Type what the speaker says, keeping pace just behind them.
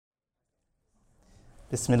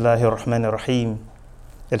Bismillahir Rahmanir Rahim.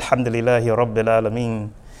 Alhamdulillahi Rabbil Alameen.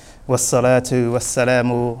 Wassalatu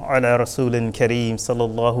wassalamu ala Rasulin Kareem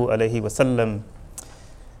sallallahu alayhi wasallam.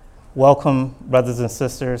 Welcome, brothers and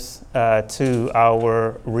sisters, to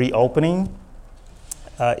our reopening,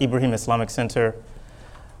 Ibrahim Islamic Center.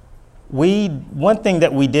 One thing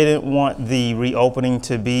that we didn't want the reopening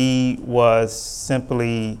to be was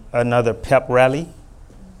simply another pep rally.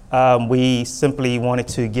 We simply wanted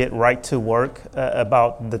to get right to work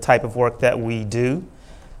about the type of work that we do,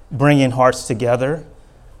 bringing hearts together.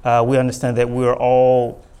 We understand that we're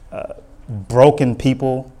all broken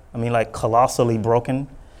people, like colossally broken.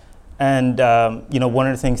 And, one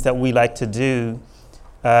of the things that we like to do,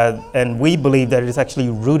 and we believe that it is actually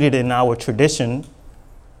rooted in our tradition,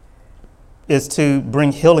 is to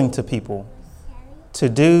bring healing to people, to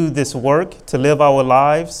do this work, to live our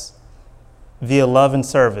lives via love and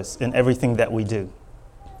service in everything that we do,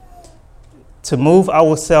 to move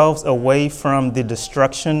ourselves away from the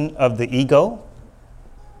destruction of the ego,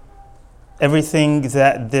 everything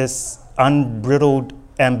that this unbridled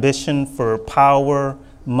ambition for power,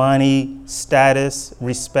 money, status,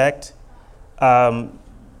 respect that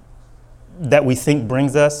we think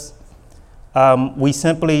brings us. We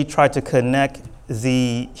simply try to connect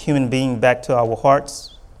the human being back to our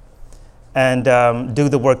hearts and do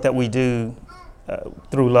the work that we do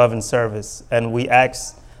through love and service. And we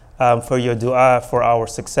ask for your dua for our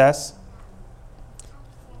success.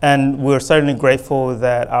 And we're certainly grateful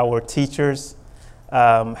that our teachers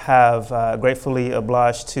have gratefully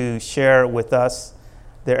obliged to share with us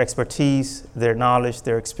their expertise, their knowledge,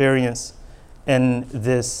 their experience in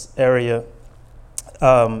this area.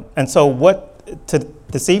 And so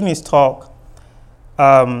this evening's talk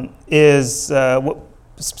is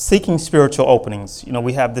seeking spiritual openings.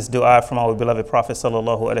 We have this dua from our beloved Prophet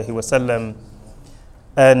sallallahu alaihi wasallam,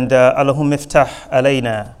 and Allahumma iftah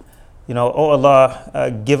alayna. Oh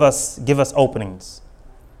Allah, give us openings.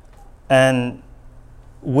 And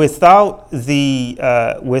without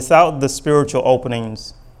the spiritual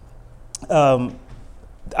openings,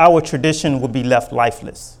 our tradition would be left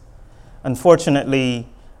lifeless. Unfortunately,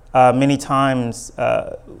 many times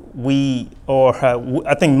I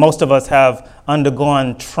think most of us have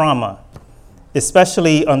undergone trauma,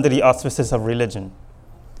 especially under the auspices of religion,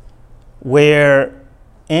 where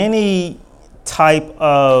any type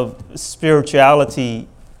of spirituality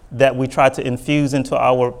that we try to infuse into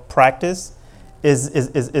our practice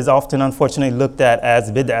is often, unfortunately, looked at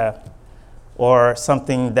as bid'ah, or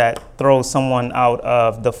something that throws someone out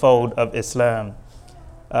of the fold of Islam.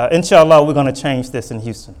 Inshallah, we're going to change this in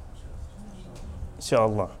Houston.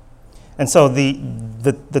 Inshallah. And so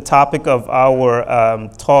the topic of our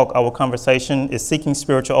talk, our conversation, is seeking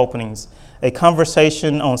spiritual openings, a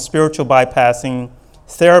conversation on spiritual bypassing,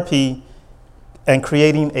 therapy, and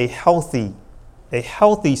creating a healthy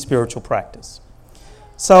spiritual practice.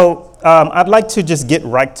 So I'd like to just get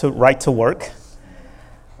right to work.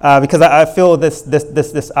 Because I feel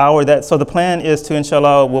this hour so the plan is to,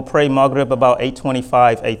 inshallah, we'll pray Maghrib about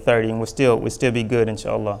 8:25, 8:30, and we'll still be good,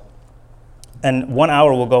 inshallah. And 1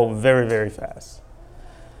 hour will go very, very fast.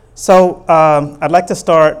 So I'd like to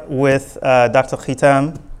start with Dr.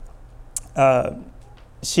 Khitam.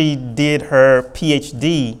 She did her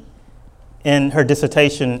PhD in her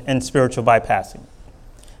dissertation in spiritual bypassing.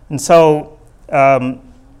 And so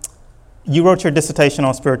you wrote your dissertation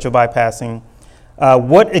on spiritual bypassing.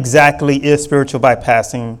 What exactly is spiritual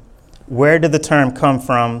bypassing? Where did the term come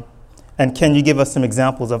from? And can you give us some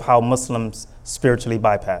examples of how Muslims spiritually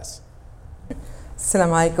bypass?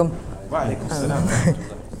 Assalamu alaikum.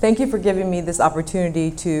 Thank you for giving me this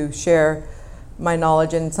opportunity to share my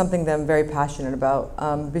knowledge and something that I'm very passionate about.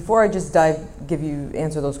 Before I just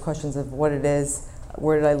answer those questions of what it is,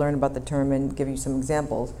 where did I learn about the term, and give you some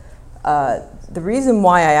examples. The reason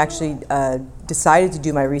why I actually decided to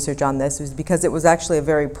do my research on this was because it was actually a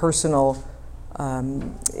very personal,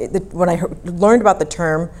 when I learned about the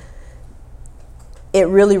term, it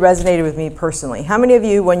really resonated with me personally. How many of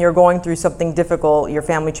you, when you're going through something difficult, your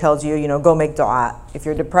family tells you, go make dua. If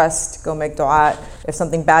you're depressed, go make dua. If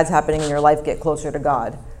something bad's happening in your life, get closer to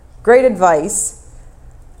God. Great advice.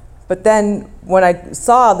 But then when I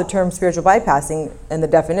saw the term spiritual bypassing and the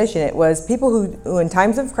definition, it was people who in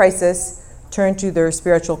times of crisis turn to their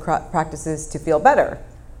spiritual practices to feel better.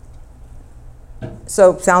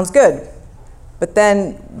 So sounds good. But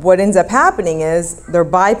then what ends up happening is they're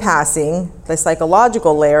bypassing the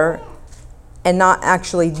psychological layer and not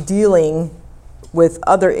actually dealing with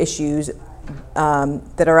other issues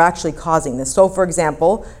that are actually causing this. So for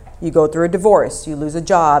example, you go through a divorce, you lose a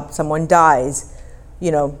job, someone dies,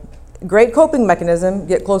 great coping mechanism,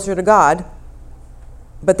 get closer to God.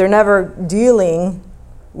 but they're never dealing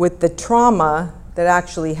with the trauma that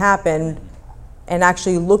actually happened and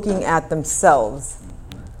actually looking at themselves.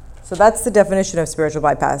 So that's the definition of spiritual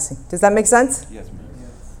bypassing. Does that make sense? Yes, ma'am.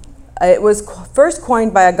 It was first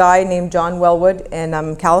coined by a guy named John Welwood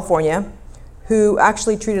in California, who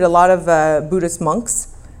actually treated a lot of Buddhist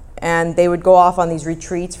monks, and they would go off on these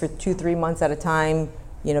retreats for 2-3 months at a time,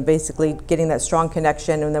 basically getting that strong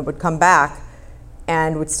connection, and then would come back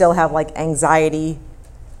and would still have like anxiety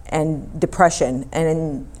and depression. And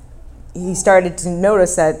then he started to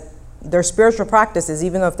notice that their spiritual practices,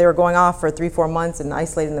 even though if they were going off for 3-4 months and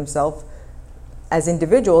isolating themselves as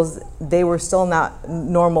individuals, they were still not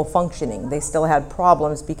normal functioning. They still had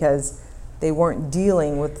problems because they weren't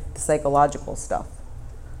dealing with the psychological stuff.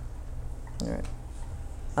 All right.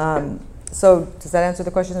 So does that answer the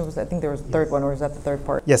question? I think there was a third one, or was that the third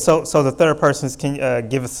part? Yeah, so the third person, can you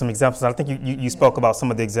give us some examples? I think you spoke about some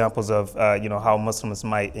of the examples of how Muslims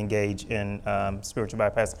might engage in spiritual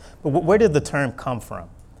bypass. But where did the term come from?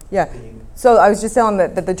 Yeah, so I was just telling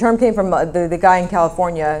that the term came from the guy in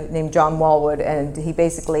California named John Welwood, and he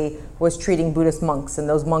basically was treating Buddhist monks, and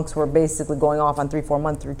those monks were basically going off on 3-4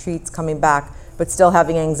 month retreats, coming back, but still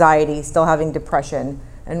having anxiety, still having depression,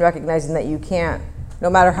 and recognizing that you can't, no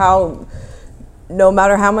matter how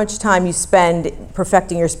much time you spend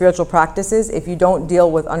perfecting your spiritual practices, if you don't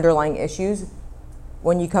deal with underlying issues,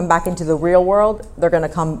 when you come back into the real world, they're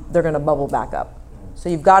gonna bubble back up. So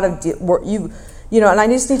you've got to and I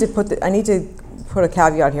just need to put a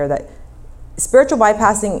caveat here that spiritual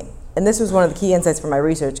bypassing, and this was one of the key insights from my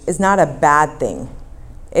research, is not a bad thing.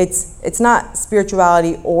 It's not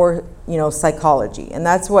spirituality or psychology, and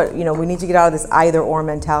that's what we need to get out of this either or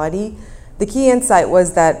mentality. The key insight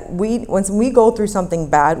was that once we go through something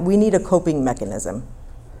bad, we need a coping mechanism.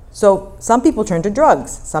 So some people turn to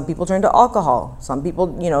drugs, some people turn to alcohol, some people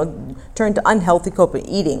turn to unhealthy coping,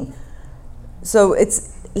 eating. So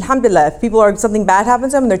it's alhamdulillah, if something bad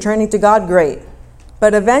happens to them and they're turning to God, great.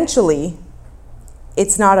 But eventually,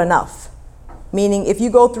 it's not enough. Meaning, if you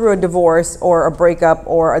go through a divorce or a breakup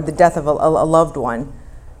or the death of a loved one,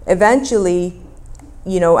 eventually,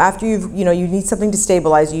 after you need something to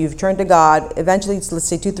stabilize you, you've turned to God, eventually, let's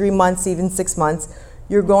say 2-3 months, even 6 months,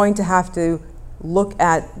 you're going to have to look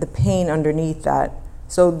at the pain underneath that.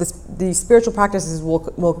 So the spiritual practices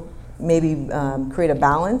will maybe create a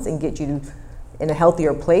balance and get you in a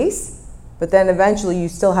healthier place, but then eventually you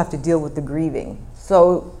still have to deal with the grieving.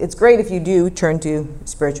 So it's great if you do turn to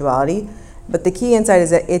spirituality, but the key insight is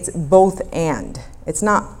that it's both and. It's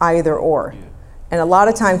not either or. And a lot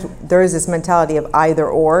of times there is this mentality of either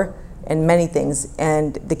or in many things.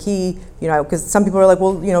 And the key, because some people are like,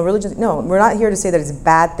 well, religion, no, we're not here to say that it's a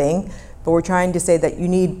bad thing, but we're trying to say that you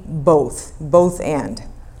need both and.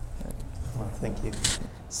 Well, thank you.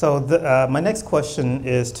 So my next question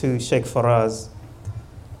is to Sheikh Faraz.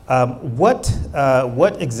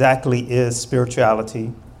 What exactly is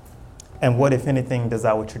spirituality, and what, if anything, does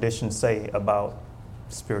our tradition say about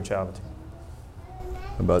spirituality?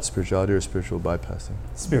 About spirituality or spiritual bypassing?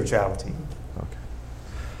 Spirituality. Okay.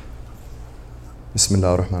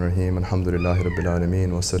 Bismillah ar-Rahman ar-Rahim. Alhamdulillahi Rabbil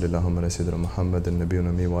Alameen. Wa sallallahu ala Sayyidina Muhammadin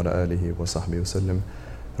Nabiyuna mi wa ala alihi wa sahbihi wa sallim.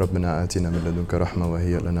 Rabbana atina min ladunka rahma wa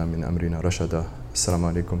hiya lana min amrina rashada.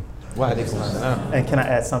 Assalamu alaikum. Wa alaikum assalam. And can I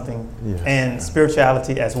add something? Yes. And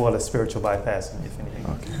spirituality as well as spiritual bypassing, if anything.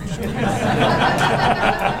 Okay.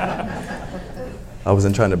 I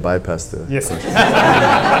wasn't trying to bypass the Yes. question.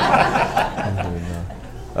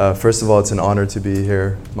 First of all, it's an honor to be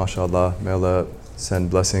here. MashaAllah. May Allah send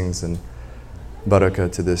blessings and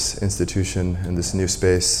barakah to this institution and this new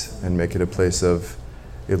space and make it a place of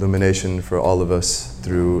illumination for all of us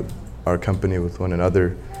through our company with one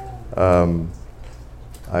another.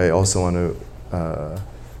 I also want to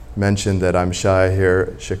mention that I'm shy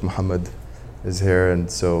here. Sheikh Muhammad is here, and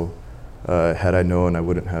so had I known, I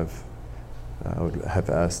would have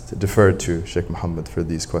deferred to Sheikh Muhammad for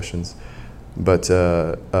these questions. But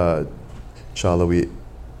inshallah, we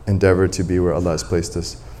endeavor to be where Allah has placed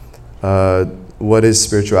us. What is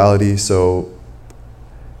spirituality? So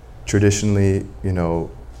traditionally,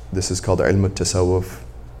 this is called ilm al-tasawwuf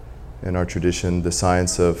in our tradition, the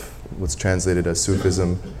science of what's translated as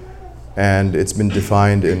Sufism. And it's been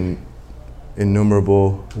defined in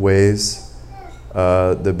innumerable ways.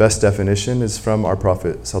 The best definition is from our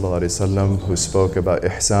Prophet ﷺ, who spoke about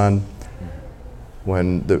ihsan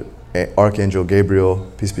when the Archangel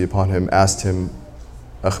Gabriel, peace be upon him, asked him,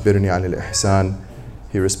 أخبرني عن الإحسان.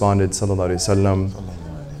 He responded, ﷺ,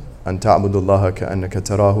 أن تعبد الله كأنك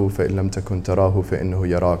تراه فإن لم تكن تراه فإنه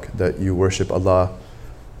يراك. That you worship Allah,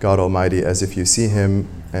 God Almighty, as if you see Him,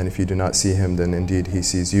 and if you do not see Him, then indeed He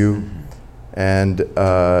sees you. And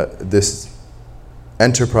this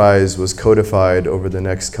enterprise was codified over the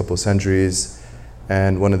next couple centuries,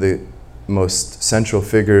 and one of the most central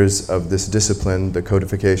figures of this discipline, the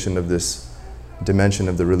codification of this dimension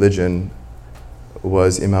of the religion,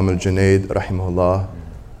 was Imam al-Junayd rahimahullah,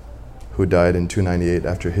 who died in 298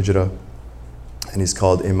 after Hijrah. And he's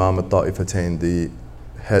called Imam al-Ta'ifatain, the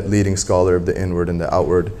leading scholar of the inward and the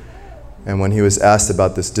outward. And when he was asked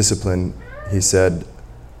about this discipline, he said,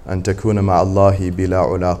 "An takuna ma'allahi bila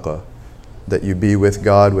ulaqa," that you be with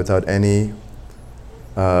God without any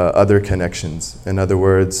other connections. In other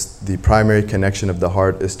words, the primary connection of the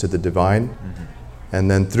heart is to the divine,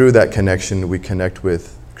 and then through that connection we connect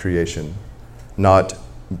with creation, not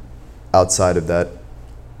outside of that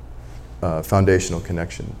foundational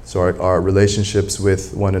connection. So our relationships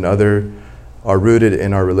with one another are rooted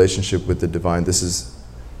in our relationship with the divine. This is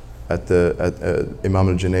at Imam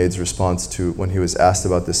al-Junayd's response to when he was asked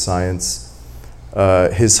about this science.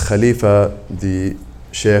 His Khalifa, the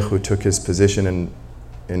Sheikh who took his position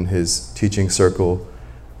in his teaching circle,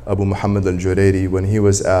 Abu Muhammad al-Jurayri, when he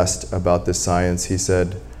was asked about this science, he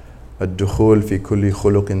said, "Ad-dukhul fi kulli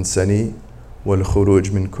khuluqin sani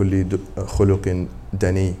wal-khuruj min kulli khuluqin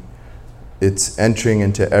dani." It's entering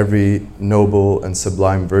into every noble and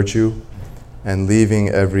sublime virtue and leaving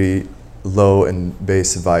every low and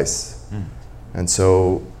base vice. And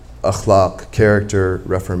so akhlaq, character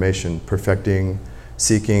reformation, perfecting,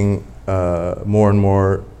 seeking more and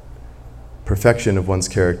more perfection of one's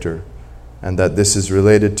character, and that this is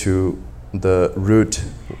related to the root,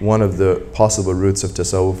 one of the possible roots of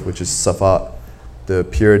tasawwuf, which is safa, the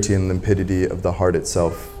purity and limpidity of the heart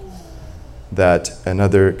itself. That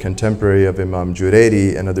another contemporary of Imam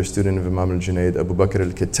Jurayri, another student of Imam al-Junayd, Abu Bakr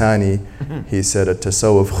al-Kittani, he said,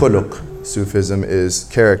 "At-tasawwuf khuluq," Sufism is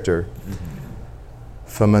character.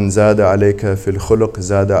 فَمَنْ زَادَ عَلَيْكَ فِي الْخُلُقِ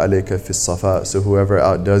زَادَ عَلَيْكَ فِي الصَّفَاءِ. So whoever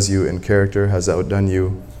outdoes you in character has outdone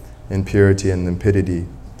you in purity and limpidity.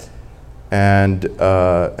 And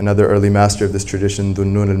another early master of this tradition,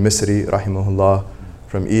 Dhunnun al-Misri, rahimahullah,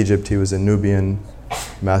 from Egypt, he was a Nubian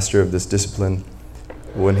master of this discipline.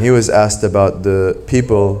 When he was asked about the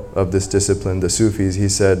people of this discipline, the Sufis, he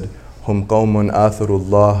said, "Hum qawmun atharu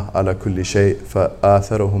Allah ala kulli shay, fa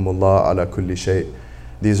atharahum Allah ala kulli shay."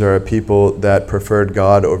 These are a people that preferred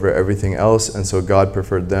God over everything else, and so God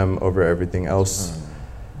preferred them over everything else.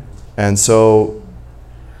 And so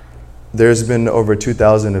there's been over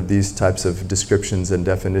 2,000 of these types of descriptions and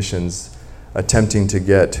definitions attempting to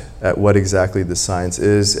get at what exactly the science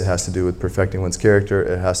is. It has to do with perfecting one's character.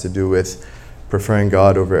 It has to do with preferring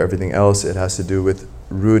God over everything else. It has to do with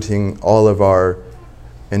rooting all of our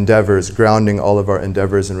endeavors, grounding all of our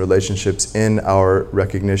endeavors and relationships in our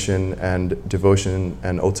recognition and devotion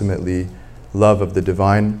and ultimately love of the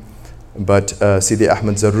divine. But Sidi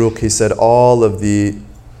Ahmad Zarruq, he said all of the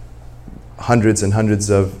hundreds and hundreds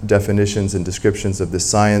of definitions and descriptions of this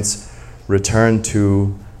science return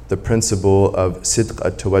to the principle of sidq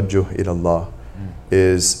at-tawajjuh ila Allah,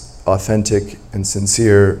 is authentic and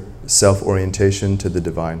sincere self-orientation to the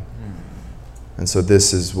divine. And so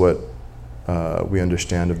this is what we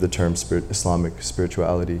understand of the term Islamic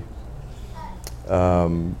spirituality.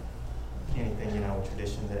 Anything in our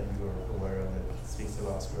tradition that you are aware of that speaks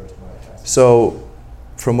about spiritual bypassing? So,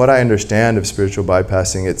 from what I understand of spiritual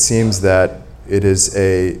bypassing, it seems that it is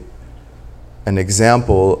an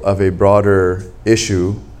example of a broader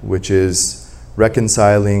issue, which is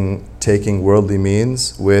reconciling taking worldly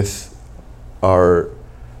means with our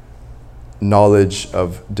knowledge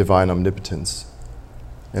of divine omnipotence.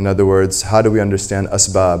 In other words, how do we understand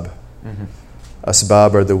asbab?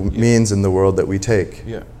 Asbab are the means in the world that we take,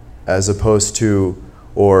 as opposed to,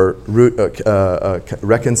 or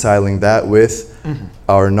reconciling that with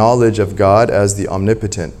our knowledge of God as the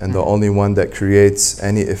omnipotent and the only one that creates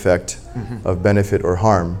any effect of benefit or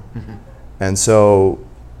harm. And so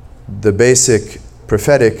the basic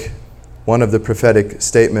prophetic, one of the prophetic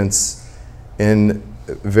statements in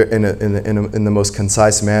the most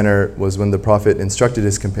concise manner was when the Prophet instructed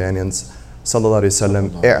his companions, sallallahu alaihi wasallam,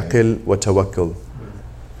 i'qil wa tawakkul,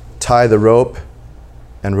 tie the rope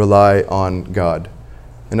and rely on God.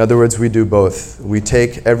 In other words, we do both. We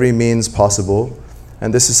take every means possible,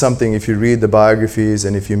 and this is something, if you read the biographies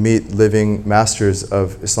and if you meet living masters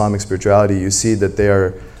of Islamic spirituality, you see that they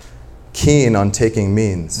are keen on taking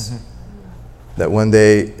means. That when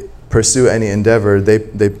they pursue any endeavor, they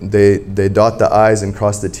dot the I's and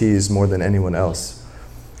cross the T's more than anyone else.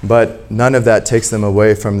 But none of that takes them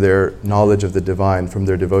away from their knowledge of the divine, from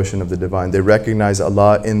their devotion of the divine. They recognize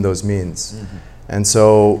Allah in those means. And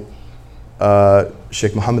so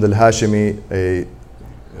Sheikh Muhammad al-Hashimi, a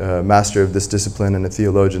master of this discipline and a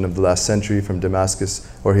theologian of the last century from Damascus,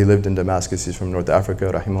 or he lived in Damascus, he's from North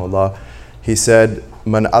Africa, rahimahullah. He said,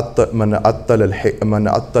 من عطل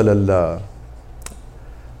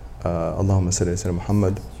اللهم صل على سيدنا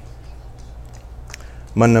محمد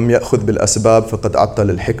من لم يأخذ بالأسباب فقد عطل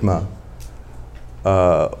الحكمة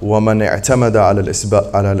ومن اعتمد على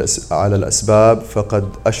الأسباب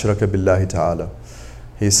فقد أشرك بالله تعالى.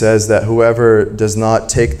 He says that whoever does not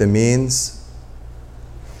take the means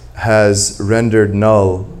has rendered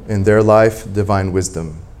null in their life divine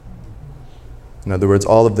wisdom. In other words,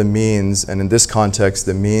 all of the means, and in this context,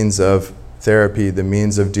 the means of therapy, the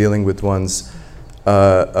means of dealing with one's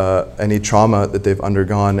any trauma that they've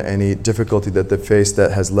undergone, any difficulty that they've faced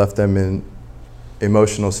that has left them in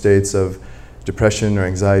emotional states of depression or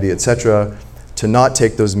anxiety, etc., to not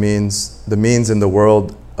take those means, the means in the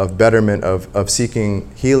world of betterment, of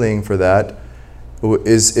seeking healing for that,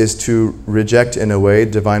 is to reject in a way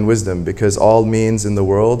divine wisdom, because all means in the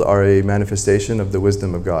world are a manifestation of the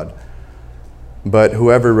wisdom of God. But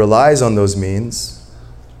whoever relies on those means,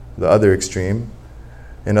 the other extreme,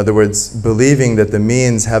 in other words, believing that the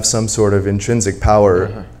means have some sort of intrinsic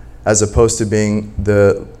power, as opposed to being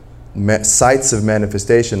the sites of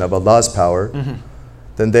manifestation of Allah's power,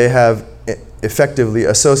 then they have effectively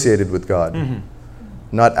associated with God.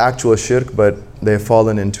 Not actual shirk, but they have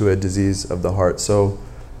fallen into a disease of the heart. So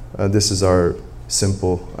this is our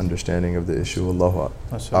simple understanding of the issue. Allahu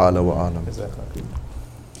a'la wa a'lam.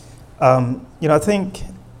 I think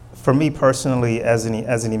for me personally, as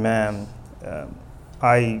an imam,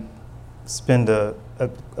 I spend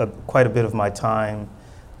quite a bit of my time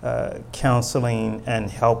counseling and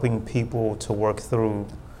helping people to work through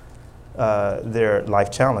their life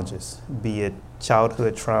challenges, be it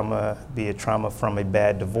childhood trauma, be it trauma from a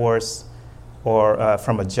bad divorce, or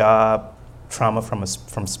from a job, trauma from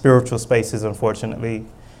spiritual spaces, unfortunately.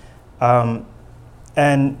 And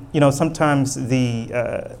sometimes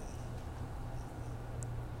I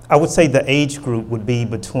would say the age group would be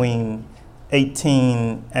between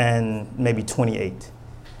 18 and maybe 28.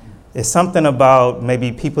 It's something about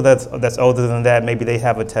maybe people that's older than that, maybe they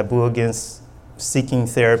have a taboo against seeking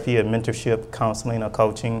therapy or mentorship, counseling or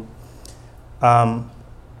coaching. And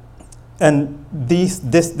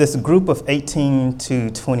this group of 18 to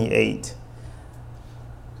 28,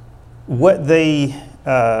 what they,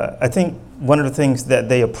 I think one of the things that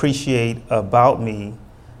they appreciate about me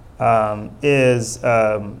is,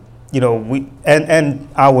 we and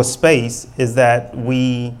our space is that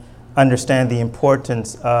we understand the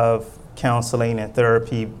importance of counseling and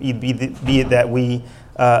therapy, be it that we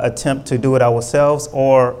attempt to do it ourselves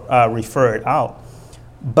or refer it out.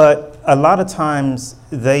 But a lot of times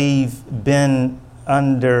they've been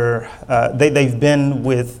they've been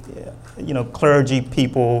with, clergy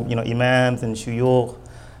people, imams and shuyukh,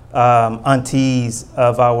 aunties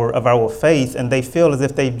of our faith, and they feel as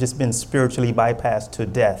if they've just been spiritually bypassed to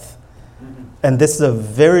death. And this is a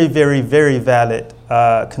very, very, very valid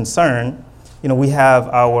concern. We have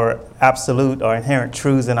our absolute or inherent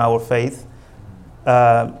truths in our faith,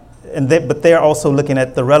 but they're also looking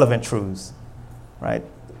at the relevant truths, right?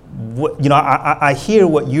 I hear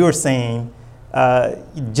what you're saying.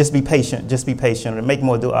 Just be patient, and make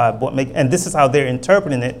more dua. And this is how they're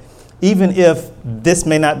interpreting it, even if this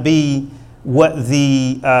may not be what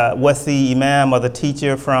the imam or the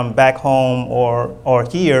teacher from back home or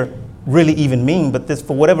here really even mean, but this,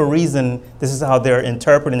 for whatever reason, this is how they're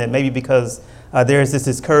interpreting it, maybe because there's this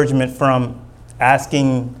discouragement from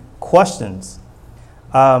asking questions.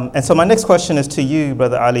 And so my next question is to you,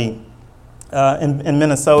 Brother Ali. In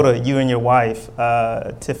Minnesota, you and your wife,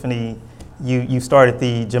 Tiffany, you started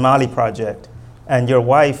the Jamali Project, and your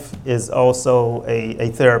wife is also a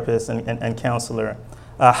therapist and counselor.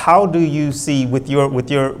 How do you see with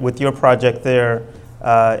your project there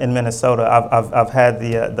in Minnesota? I've had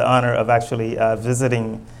the honor of actually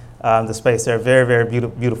visiting the space there. Very, very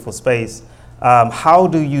beautiful space. How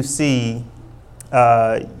do you see,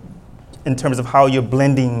 in terms of how you're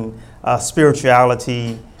blending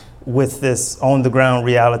spirituality with this on the ground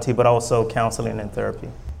reality, but also counseling and therapy?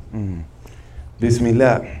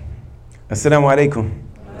 Bismillah. Assalamu alaikum.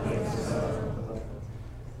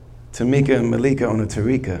 Tamika and Malika on a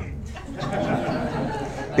Tariqa.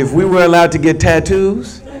 If we were allowed to get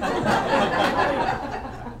tattoos,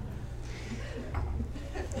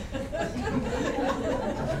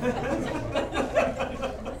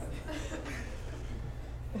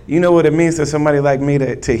 you know what it means to somebody like me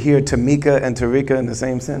to hear Tamika and Tariqa in the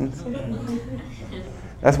same sentence?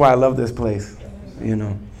 That's why I love this place,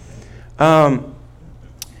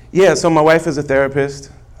 Yeah, so my wife is a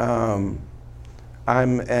therapist.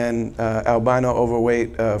 I'm an albino,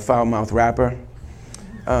 overweight, foul-mouthed rapper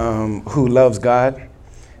who loves God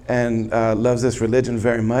and loves this religion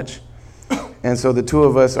very much. And so the two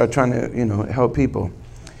of us are trying to, help people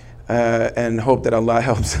and hope that Allah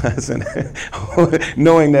helps us, and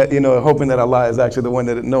knowing that, hoping that Allah is actually the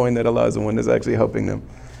one knowing that Allah is the one that's actually helping them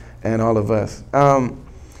and all of us.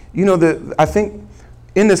 I think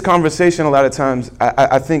in this conversation, a lot of times,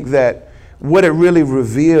 I think that what it really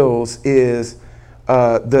reveals is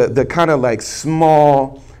the kind of like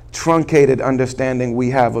small, truncated understanding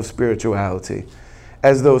we have of spirituality.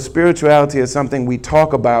 As though spirituality is something we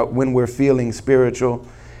talk about when we're feeling spiritual,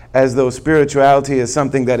 as though spirituality is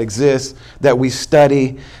something that exists, that we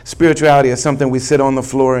study. Spirituality is something we sit on the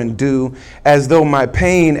floor and do, as though my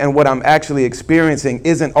pain and what I'm actually experiencing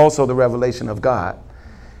isn't also the revelation of God.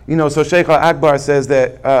 So Sheikh al-Akbar says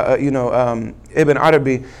that, Ibn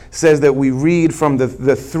Arabi says that we read from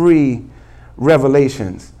the three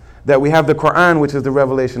revelations. That we have the Quran, which is the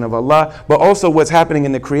revelation of Allah, but also what's happening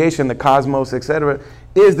in the creation, the cosmos, etc.,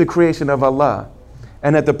 is the creation of Allah.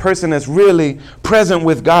 And that the person that's really present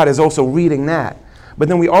with God is also reading that. But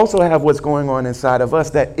then we also have what's going on inside of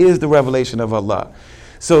us that is the revelation of Allah.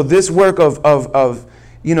 So this work of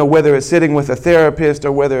whether it's sitting with a therapist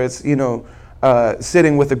or whether it's,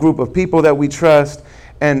 sitting with a group of people that we trust,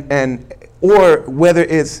 or whether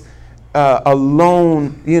it's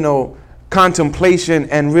alone, contemplation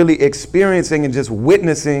and really experiencing and just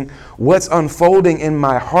witnessing what's unfolding in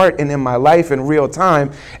my heart and in my life in real time,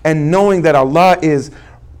 and knowing that Allah is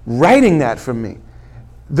writing that for me.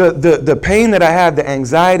 The pain that I have, the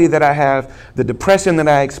anxiety that I have, the depression that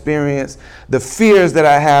I experience, the fears that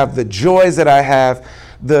I have, the joys that I have,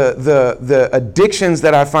 the addictions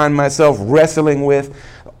that I find myself wrestling with,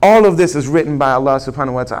 all of this is written by Allah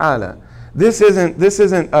subhanahu wa ta'ala. This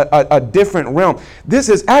isn't a different realm. This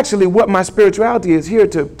is actually what my spirituality is here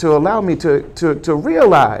to allow me to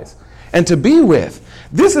realize and to be with.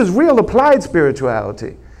 This is real applied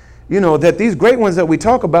spirituality. That these great ones that we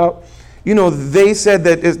talk about, they said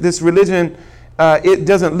that this religion, it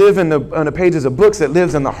doesn't live on the pages of books, it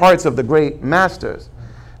lives in the hearts of the great masters.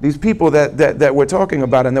 These people that we're talking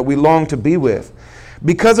about and that we long to be with.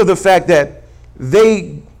 Because of the fact that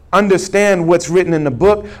they understand what's written in the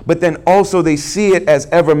book, but then also they see it as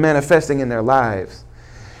ever manifesting in their lives.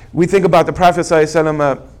 We think about the Prophet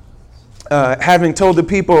ﷺ having told the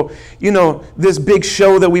people, this big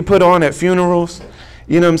show that we put on at funerals,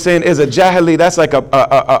 is a jahili. That's like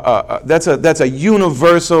that's a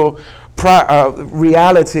universal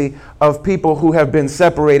reality of people who have been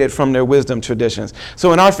separated from their wisdom traditions.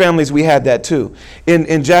 So in our families, we had that too. In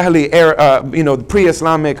Jahili era,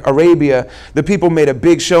 pre-Islamic Arabia, the people made a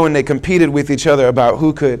big show and they competed with each other about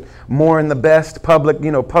who could mourn the best, public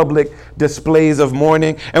displays of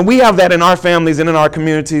mourning. And we have that in our families and in our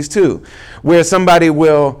communities too, where somebody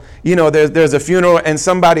will, there's a funeral and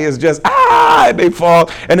somebody is just, they fall,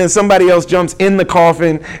 and then somebody else jumps in the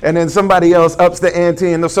coffin, and then somebody else ups the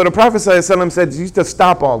ante. And so the Prophet ﷺ said, you used to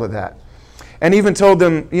stop all of that. And even told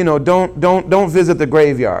them, don't visit the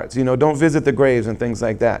graveyards, don't visit the graves and things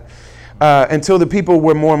like that, until the people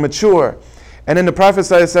were more mature. And then the Prophet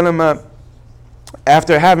ﷺ,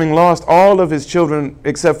 after having lost all of his children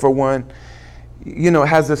except for one,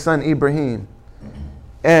 has the son Ibrahim.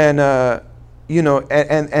 And, and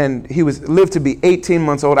he lived to be 18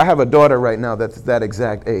 months old. I have a daughter right now that's that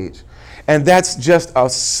exact age. And that's just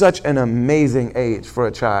such an amazing age for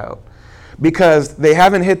a child, because they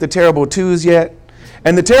haven't hit the terrible twos yet.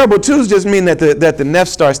 And the terrible twos just mean that the nefs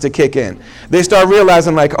starts to kick in. They start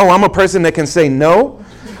realizing like, oh, I'm a person that can say no.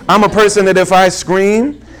 I'm a person that if I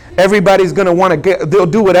scream, everybody's going to they'll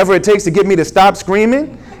do whatever it takes to get me to stop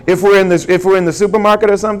screaming. If we're in the supermarket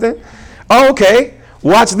or something. Oh, okay,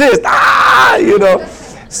 watch this.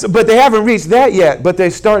 So, but they haven't reached that yet. But they're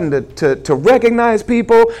starting to recognize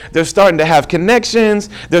people. They're starting to have connections.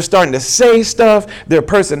 They're starting to say stuff. Their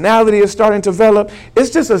personality is starting to develop. It's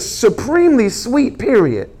just a supremely sweet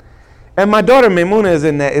period. And my daughter Maimuna is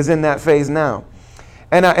in that phase now.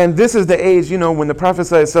 And this is the age, when the Prophet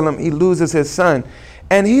ﷺ, he loses his son,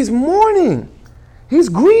 and he's mourning, he's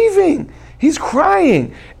grieving, he's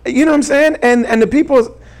crying. You know what I'm saying? And the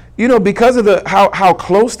people, because of how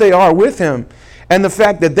close they are with him. And the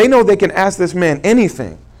fact that they know they can ask this man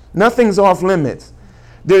anything. Nothing's off limits.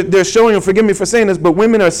 They're showing, forgive me for saying this, but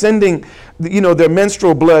women are sending, their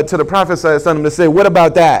menstrual blood to the Prophet ﷺ to say, what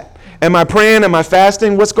about that? Am I praying? Am I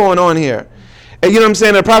fasting? What's going on here? And you know what I'm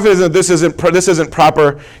saying? The Prophet isn't, this isn't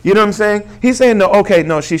proper. You know what I'm saying? He's saying,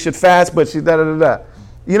 no, she should fast, but she da-da-da-da.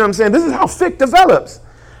 You know what I'm saying? This is how fiqh develops.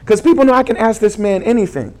 Because people know I can ask this man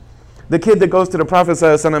anything. The kid that goes to the Prophet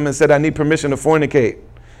ﷺ and said, I need permission to fornicate.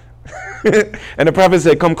 And the Prophet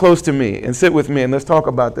said, come close to me and sit with me and let's talk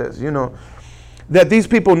about this. You know, that these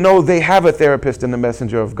people know they have a therapist in the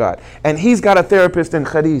Messenger of God. And he's got a therapist in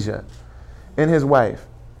Khadija, in his wife,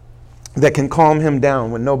 that can calm him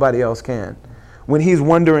down when nobody else can. When he's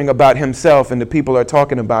wondering about himself and the people are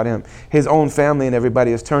talking about him, his own family and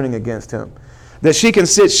everybody is turning against him. That she can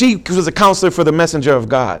sit, she was a counselor for the Messenger of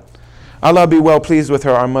God. Allah be well pleased with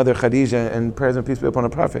her, our mother Khadija, and prayers and peace be upon the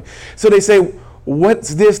Prophet. So they say,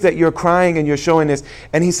 what's this that you're crying and you're showing this?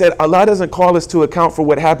 And he said, Allah doesn't call us to account for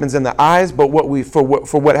what happens in the eyes, but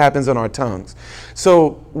for what happens in our tongues.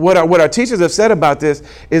 So what our teachers have said about this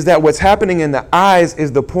is that what's happening in the eyes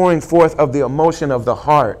is the pouring forth of the emotion of the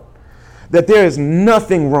heart. That there is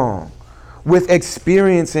nothing wrong with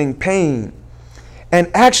experiencing pain. And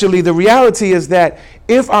actually, the reality is that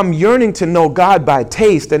if I'm yearning to know God by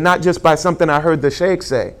taste and not just by something I heard the sheikh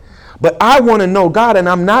say, but I want to know God and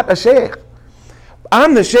I'm not a sheikh.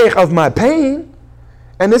 I'm the sheikh of my pain.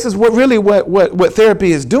 And this is what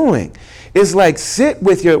therapy is doing. It's like sit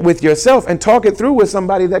with yourself and talk it through with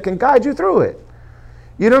somebody that can guide you through it.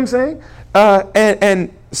 You know what I'm saying?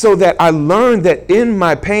 And so that I learned that in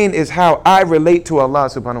my pain is how I relate to Allah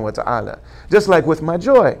subhanahu wa ta'ala. Just like with my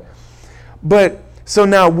joy. But so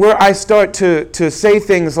now where I start to say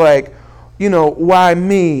things like, you know, why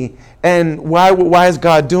me? And why is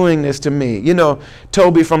God doing this to me? You know,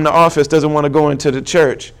 Toby from The Office doesn't want to go into the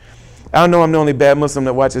church. I know I'm the only bad Muslim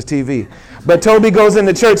that watches TV. But Toby goes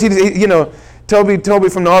into church. Toby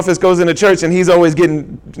from The Office goes into church and he's always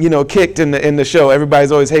getting, you know, kicked in the show.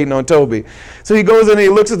 Everybody's always hating on Toby. So he goes in and he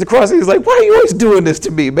looks at the cross and he's like, why are you always doing this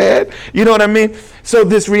to me, man? You know what I mean? So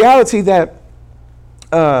this reality that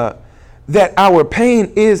our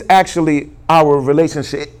pain is actually our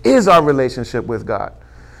relationship with God.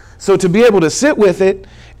 So to be able to sit with it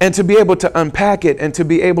and to be able to unpack it and to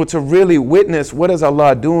be able to really witness what is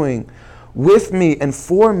Allah doing with me and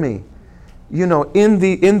for me, you know, in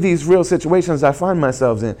these real situations I find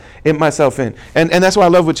myself in. And that's why I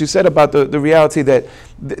love what you said about the reality that,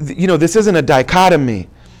 you know, this isn't a dichotomy.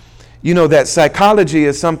 You know, that psychology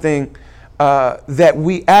is something that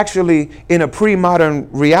we actually, in a pre-modern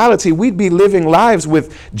reality, we'd be living lives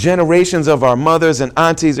with generations of our mothers and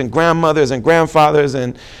aunties and grandmothers and grandfathers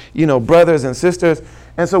and, you know, brothers and sisters.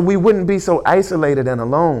 And so we wouldn't be so isolated and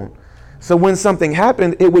alone. So when something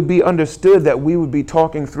happened, it would be understood that we would be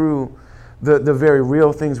talking through the very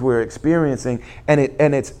real things we're experiencing. And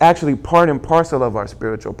it's actually part and parcel of our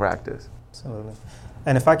spiritual practice. Absolutely.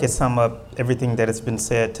 And if I could sum up everything that has been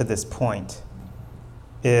said to this point,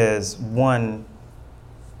 is one,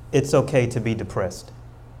 it's okay to be depressed.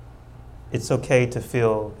 It's okay to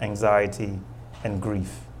feel anxiety and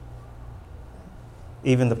grief.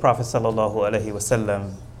 Even the Prophet sallallahu alaihi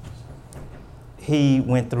wasallam, he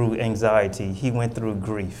went through anxiety, he went through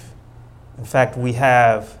grief. In fact, we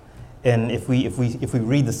have, and if we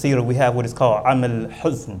read the seerah, we have what is called Am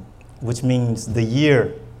al-Huzn, which means the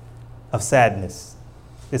year of sadness.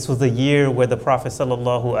 This was the year where the Prophet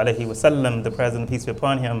sallallahu alaihi wasallam, the President, peace be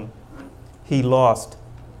upon him, he lost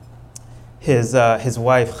his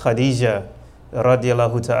wife Khadija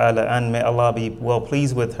radiallahu ta'ala, and may Allah be well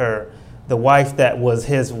pleased with her, the wife that was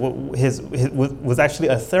was actually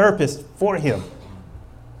a therapist for him.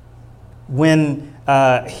 When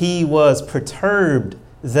he was perturbed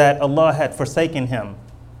that Allah had forsaken him,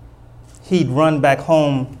 he'd run back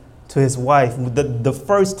home to his wife. The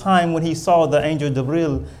first time when he saw the angel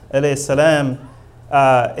Jibril alayhi salam,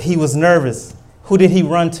 he was nervous. Who did he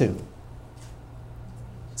run to?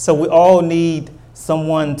 So we all need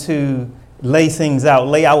someone to lay things out,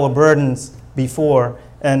 lay our burdens before.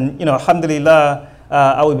 And, you know, alhamdulillah,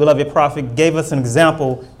 our beloved Prophet gave us an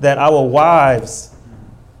example that our wives,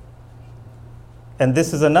 and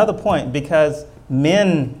this is another point, because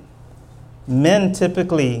men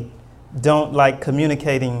typically don't like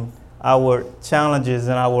communicating our challenges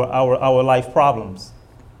and our life problems.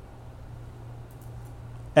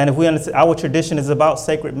 And if we understand, our tradition is about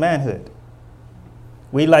sacred manhood.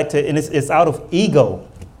 We like to, and it's out of ego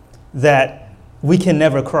that we can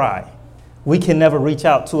never cry. We can never reach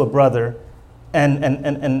out to a brother and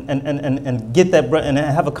get that and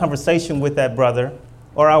have a conversation with that brother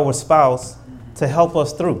or our spouse to help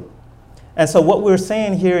us through. And so what we're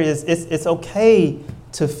saying here is it's okay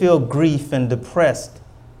to feel grief and depressed.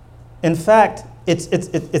 In fact,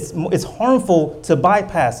 it's harmful to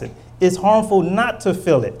bypass it. It's harmful not to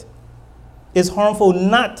feel it. It's harmful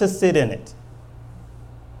not to sit in it.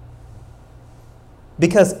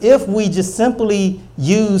 Because if we just simply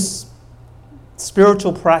use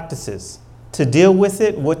spiritual practices to deal with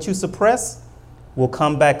it, what you suppress will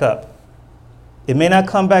come back up. It may not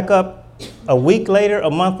come back up a week later, a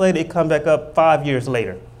month later, it come back up 5 years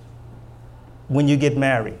later. When you get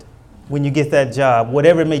married, when you get that job,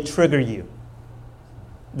 whatever may trigger you.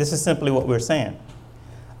 This is simply what we're saying.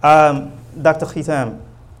 Dr. Khitam,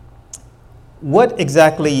 what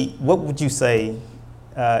would you say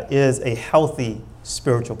is a healthy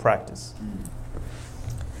spiritual practice?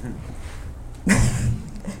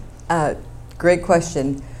 Great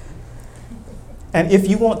question. And if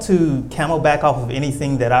you want to camelback off of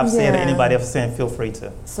anything that I've said or Yeah. anybody else saying, feel free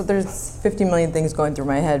to. So there's 50 million things going through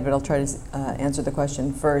my head, but I'll try to answer the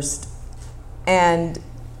question first. And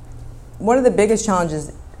one of the biggest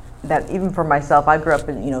challenges that even for myself, I grew up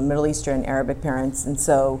in Middle Eastern Arabic parents, and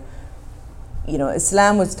so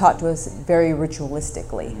Islam was taught to us very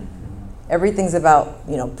ritualistically. Everything's about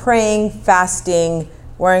praying, fasting,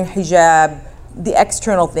 wearing hijab, the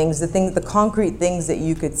external things, the concrete things that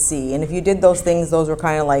you could see. And if you did those things, those were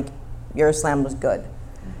kind of like your Islam was good.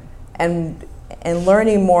 And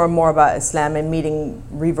learning more and more about Islam and meeting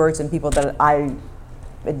reverts and people that I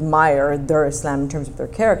admire their Islam in terms of their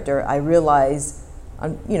character, I realized,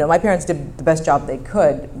 my parents did the best job they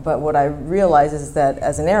could, but what I realized is that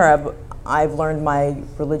as an Arab, I've learned my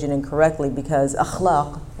religion incorrectly because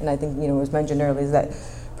akhlaq, and I think it was mentioned earlier, is that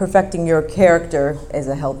perfecting your character is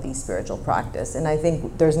a healthy spiritual practice. And I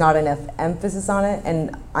think there's not enough emphasis on it,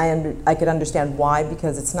 and I could understand why,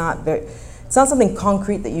 because it's not something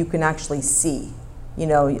concrete that you can actually see.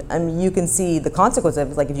 You can see the consequence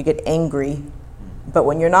of it, like if you get angry, but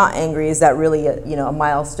when you're not angry, is that really a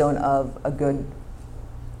milestone of a good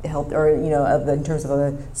health, or in terms of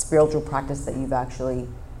a spiritual practice that you've actually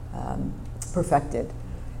perfected?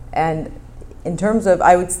 And in terms of,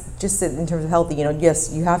 I would just say in terms of healthy,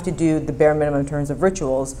 yes, you have to do the bare minimum in terms of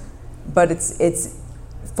rituals, but it's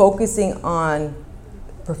focusing on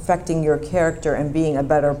perfecting your character and being a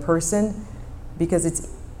better person, because it's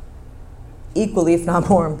equally, if not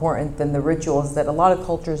more important than the rituals that a lot of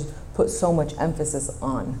cultures put so much emphasis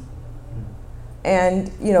on.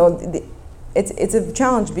 And it's a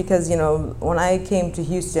challenge because when I came to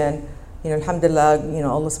Houston, alhamdulillah,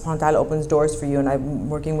 Allah subhanahu wa ta'ala opens doors for you, and I'm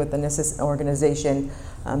working with an organization,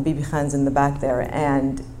 Bibi Khan's in the back there,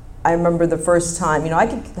 and I remember the first time,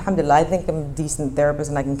 alhamdulillah, I think I'm a decent therapist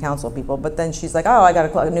and I can counsel people, but then she's like, oh, I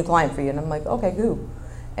got a new client for you, and I'm like, okay, who?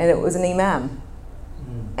 And it was an imam.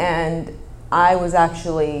 And I was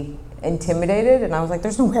actually intimidated, and I was like,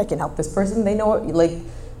 there's no way I can help this person. They know what,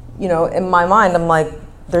 in my mind, I'm like,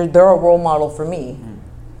 they're a role model for me.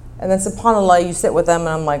 And then subhanAllah, you sit with them and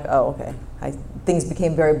I'm like, oh, okay. Things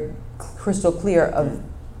became very crystal clear of,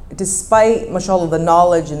 despite, mashallah, the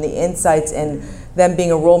knowledge and the insights and them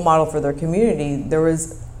being a role model for their community, there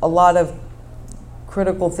was a lot of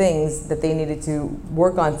critical things that they needed to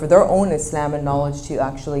work on for their own Islam and knowledge to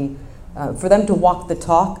actually, for them to walk the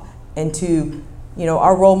talk and to,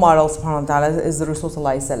 our role model, subhanahu wa ta'ala, is the Rasul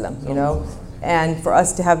sallallahu alayhi wa sallam, and for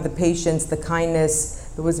us to have the patience, the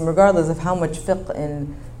kindness, the wisdom, regardless of how much fiqh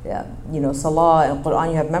and salah and Quran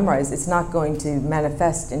you have memorized, it's not going to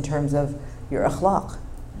manifest in terms of your akhlaq.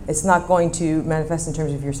 It's not going to manifest in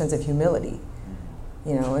terms of your sense of humility.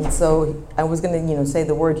 And so I was going to, say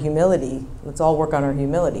the word humility. Let's all work on our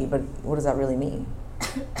humility, but what does that really mean?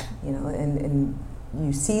 And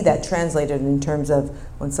you see that translated in terms of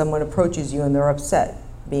when someone approaches you and they're upset,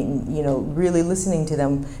 being, really listening to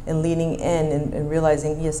them and leaning in and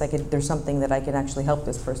realizing, yes, there's something that I can actually help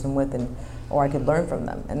this person with, or I could learn from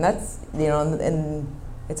them. And that's, and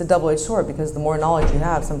it's a double-edged sword, because the more knowledge you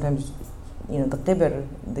have, sometimes, the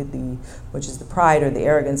qibr, which is the pride or the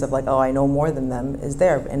arrogance of like, oh, I know more than them, is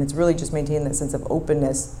there. And it's really just maintaining that sense of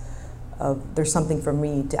openness of there's something for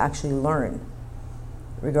me to actually learn.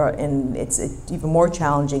 And it's even more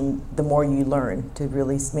challenging the more you learn to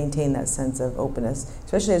really maintain that sense of openness,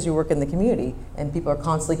 especially as you work in the community and people are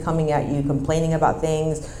constantly coming at you, complaining about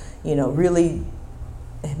things, really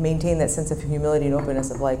maintain that sense of humility and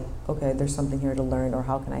openness of like, okay, there's something here to learn, or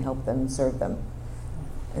how can I help them and serve them?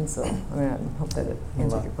 And so, I hope that it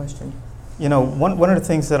answered your question. One of the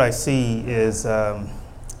things that I see is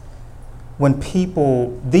when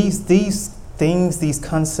people, these things, these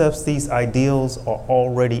concepts, these ideals are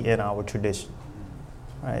already in our tradition,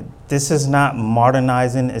 right? This is not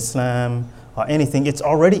modernizing Islam or anything. It's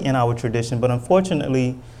already in our tradition, but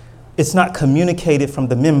unfortunately, it's not communicated from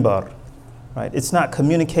the minbar, right? It's not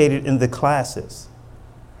communicated in the classes.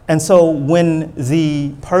 And so when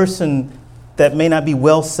the person that may not be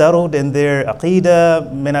well settled in their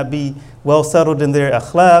aqidah, may not be well settled in their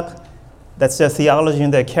akhlaq, that's their theology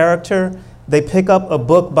and their character, they pick up a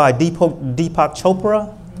book by Deepak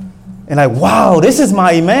Chopra and like, wow, this is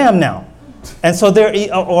my imam now. And so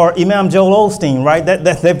or Imam Joel Osteen, right?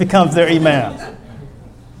 That becomes their imam.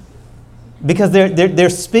 Because they're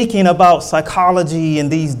speaking about psychology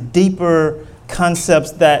and these deeper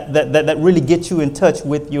concepts that really get you in touch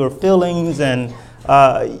with your feelings and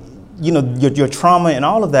your trauma and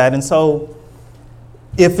all of that. And so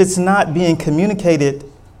if it's not being communicated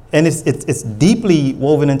and it's deeply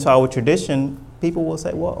woven into our tradition, people will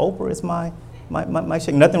say, well, Oprah is my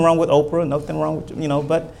sheikh. Nothing wrong with Oprah, nothing wrong with,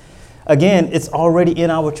 but again, it's already in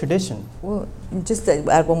our tradition. Well, just to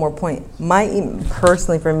add one more point,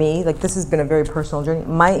 personally for me, like this has been a very personal journey.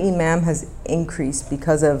 My imam has increased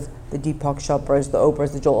because of the Deepak Chopras, the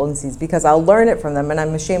Oprahs, the Joel Osteens, because I'll learn it from them, and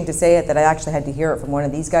I'm ashamed to say it that I actually had to hear it from one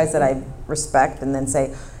of these guys that I respect, and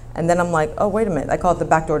then I'm like, oh, wait a minute, I call it the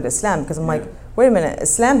back door to Islam, because I'm like, wait a minute,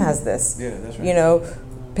 Islam has this. Yeah, that's right.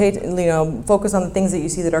 Focus on the things that you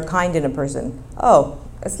see that are kind in a person. Oh,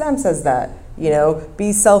 Islam says that.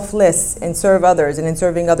 Be selfless and serve others, and in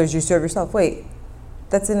serving others, you serve yourself. Wait,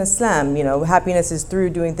 that's in Islam. Happiness is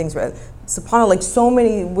through doing things right. SubhanAllah, like so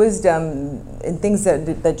many wisdom and things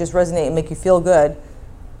that just resonate and make you feel good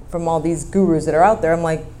from all these gurus that are out there. I'm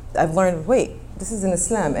like, I've learned, wait, this is in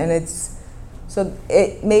Islam, and so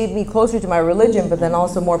it made me closer to my religion, but then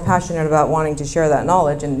also more passionate about wanting to share that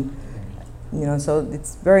knowledge. And so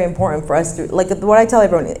it's very important for us to, like what I tell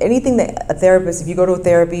everyone, anything that a therapist, if you go to a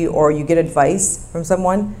therapy or you get advice from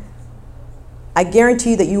someone, I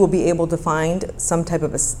guarantee that you will be able to find some type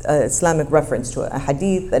of Islamic reference to it, a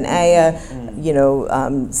hadith, an ayah,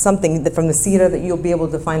 something from the seerah that you'll be able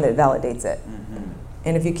to find that validates it.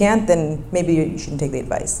 And if you can't, then maybe you shouldn't take the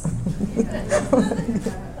advice.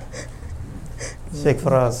 Sheikh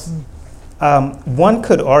Faraz, one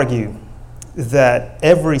could argue that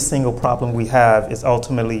every single problem we have is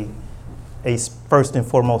ultimately first and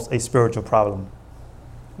foremost a spiritual problem.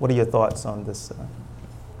 What are your thoughts on this?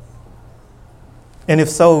 And if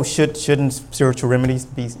so, shouldn't spiritual remedies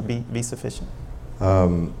be sufficient?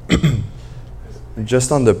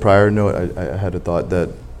 Just on the prior note, I had a thought that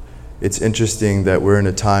it's interesting that we're in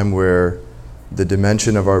a time where the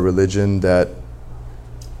dimension of our religion that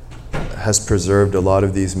has preserved a lot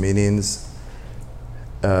of these meanings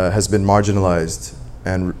has been marginalized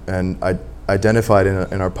and identified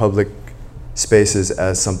in our public spaces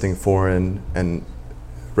as something foreign and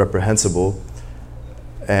reprehensible.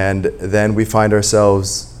 And then we find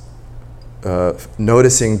ourselves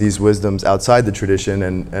noticing these wisdoms outside the tradition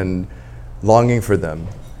and longing for them,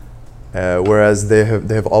 whereas they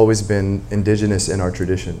have always been indigenous in our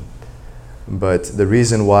tradition. But the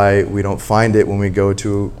reason why we don't find it when we go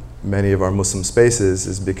to many of our Muslim spaces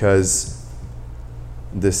is because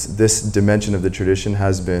this dimension of the tradition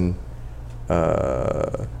has been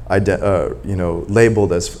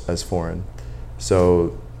labeled as foreign.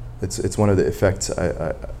 So it's one of the effects,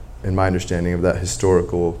 in my understanding, of that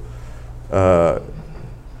historical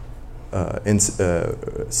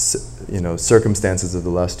circumstances of the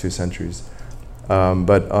last 2 centuries.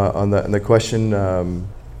 But on the question,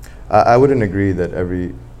 I wouldn't agree that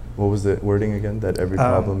what was the wording again? That every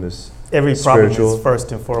problem is every spiritual. problem is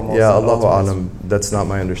first and foremost. Yeah, Allahu Alam, that's not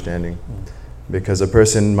my understanding. Because a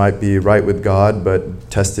person might be right with God, but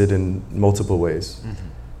tested in multiple ways.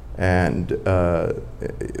 And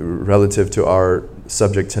relative to our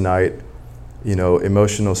subject tonight,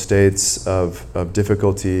 emotional states of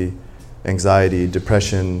difficulty, anxiety,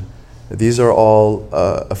 depression, these are all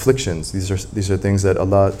afflictions. These are things that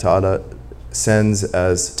Allah Ta'ala sends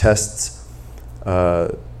as tests.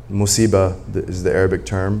 Musibah is the Arabic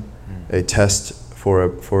term, a test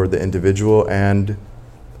for the individual, and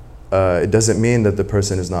it doesn't mean that the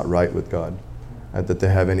person is not right with God, that they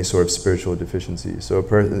have any sort of spiritual deficiency. So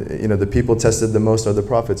the people tested the most are the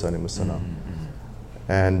prophets,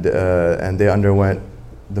 and they underwent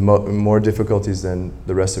more difficulties than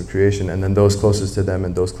the rest of creation, and then those closest to them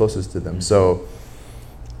and those closest to them. So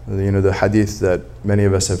the hadith that many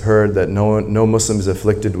of us have heard, that no Muslim is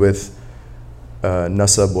afflicted with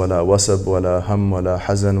nasab wala wasab wala ham wala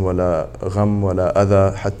hazan wala gham wala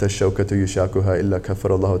adha hatta shawkatu yushakuha illa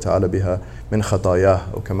kafara Allah ta'ala biha min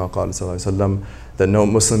khatayah, or kama qala sallallahu alayhi wa sallam, that no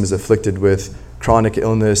Muslim is afflicted with chronic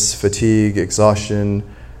illness, fatigue, exhaustion,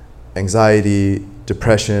 anxiety,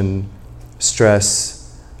 depression,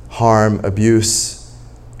 stress, harm, abuse,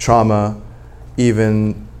 trauma,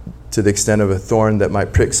 even to the extent of a thorn that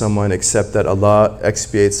might prick someone, except that Allah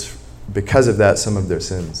expiates because of that some of their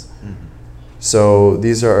sins. So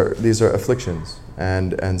these are afflictions,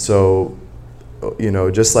 and so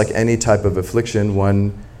just like any type of affliction,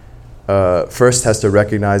 one first has to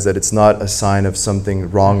recognize that it's not a sign of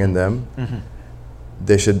something wrong in them.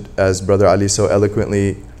 They should, as Brother Ali so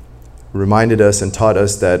eloquently reminded us and taught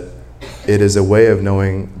us, that it is a way of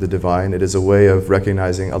knowing the divine. It is a way of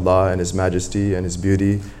recognizing Allah and His majesty and His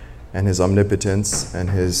beauty and His omnipotence and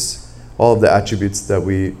all of the attributes that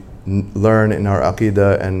we learn in our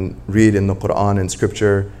aqidah and read in the Quran and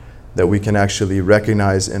scripture, that we can actually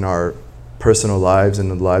recognize in our personal lives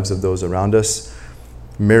and the lives of those around us,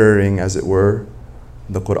 mirroring, as it were,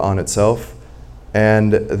 the Quran itself,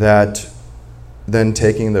 and that then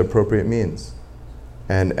taking the appropriate means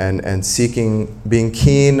and seeking, being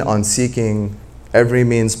keen on seeking every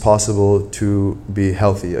means possible to be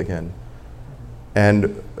healthy again.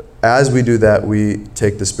 And as we do that, we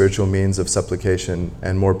take the spiritual means of supplication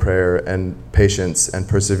and more prayer and patience and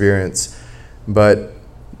perseverance. But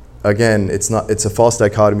again, it's a false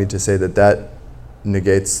dichotomy to say that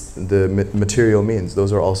negates the material means.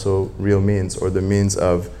 Those are also real means, or the means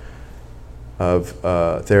of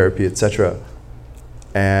therapy, etc.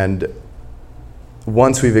 And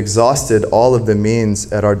once we've exhausted all of the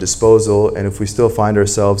means at our disposal, and if we still find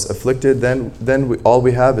ourselves afflicted, then all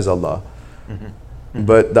we have is Allah. Mm-hmm. Mm-hmm.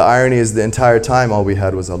 But the irony is, the entire time all we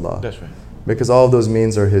had was Allah. That's right. Because all of those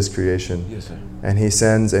means are His creation. Yes, sir. And He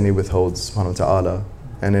sends and He withholds, subhanahu wa ta'ala.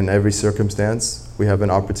 And in every circumstance, we have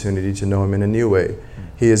an opportunity to know Him in a new way.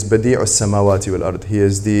 He is Badi'u samawati wal ard. He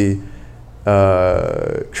is the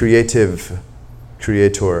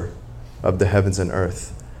creator of the heavens and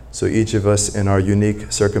earth. So each of us in our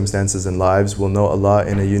unique circumstances and lives will know Allah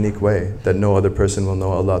in a unique way that no other person will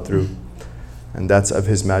know Allah through. And that's of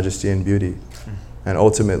His majesty and beauty. And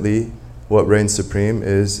ultimately, what reigns supreme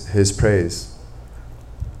is His praise.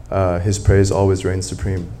 His praise always reigns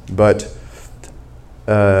supreme. But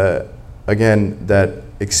again, that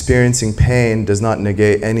experiencing pain does not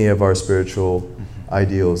negate any of our spiritual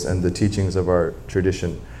ideals and the teachings of our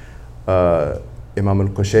tradition. Imam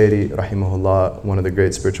al-Qushayri, rahimahullah, one of the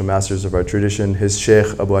great spiritual masters of our tradition, his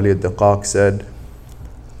Shaykh Abu Ali al-Daqaq said,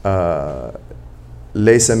 لَيْسَ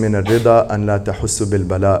مِنَ الرِّضَى أَنْ لَا تَحُسُّ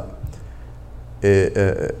بِالْبَلَاءِ.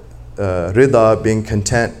 Rida, being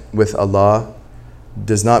content with Allah,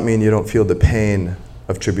 does not mean you don't feel the pain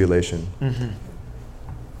of tribulation.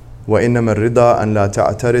 وَإِنَّمَا الرِّضَى أَنْ لَا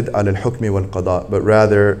تَعْتَرِضْ عَلَى الْحُكْمِ وَالْقَضَاءِ. But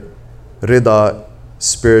rather, rida,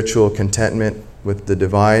 spiritual contentment with the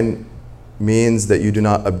divine, means that you do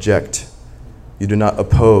not object, you do not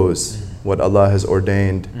oppose what Allah has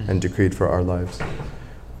ordained and decreed for our lives.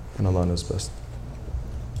 And Allah knows best.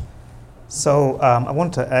 So I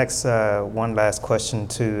wanted to ask one last question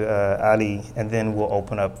to Ali, and then we'll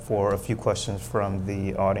open up for a few questions from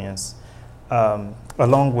the audience.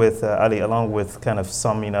 Along with Ali, along with kind of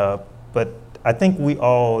summing up, but I think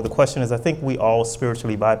the question is, I think we all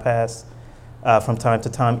spiritually bypass from time to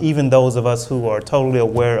time, even those of us who are totally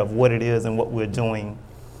aware of what it is and what we're doing.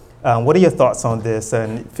 What are your thoughts on this?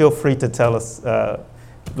 And feel free to tell us,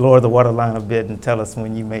 lower the waterline a bit and tell us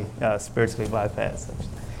when you may spiritually bypass.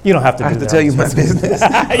 You don't have to do that. I have to tell you my business.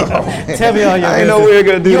 Tell me all your business. I know we were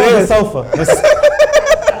going to do this. You're on the sofa.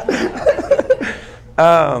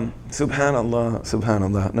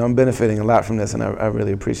 Subhanallah. No, I'm benefiting a lot from this, and I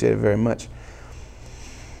really appreciate it very much.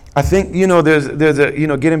 I think, there's a,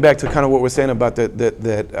 getting back to kind of what we're saying about that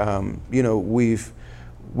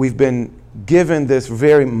we've been given this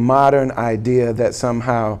very modern idea that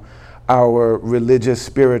somehow our religious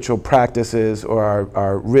spiritual practices or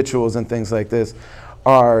our rituals and things like this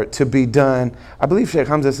are to be done. I believe Sheikh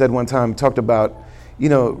Hamza said one time, talked about,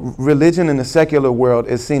 religion in the secular world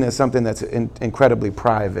is seen as something that's incredibly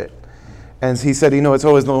private. And he said, it's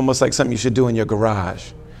always almost like something you should do in your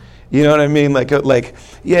garage. You know what I mean? Like,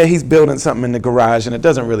 yeah, he's building something in the garage, and it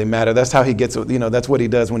doesn't really matter. That's how he gets, that's what he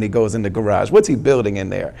does when he goes in the garage. What's he building in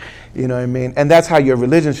there? You know what I mean? And that's how your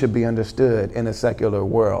religion should be understood in a secular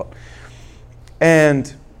world.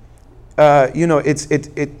 And,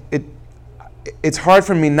 it's hard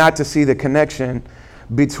for me not to see the connection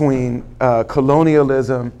between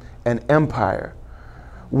colonialism and empire,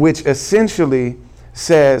 which essentially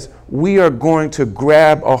says we are going to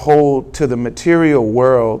grab a hold to the material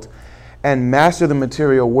world and master the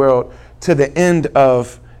material world to the end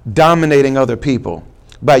of dominating other people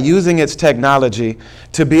by using its technology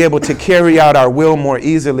to be able to carry out our will more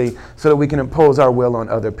easily so that we can impose our will on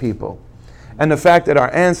other people. And the fact that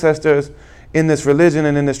our ancestors in this religion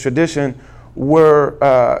and in this tradition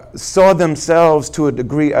saw themselves to a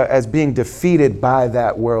degree as being defeated by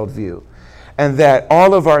that worldview, and that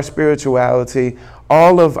all of our spirituality,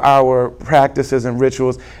 all of our practices and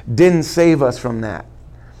rituals didn't save us from that.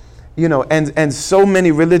 And so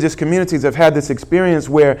many religious communities have had this experience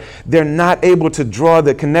where they're not able to draw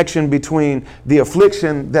the connection between the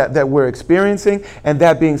affliction that we're experiencing and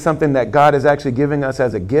that being something that God is actually giving us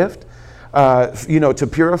as a gift, to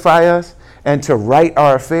purify us and to right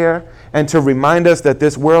our affair and to remind us that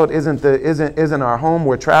this world isn't our home.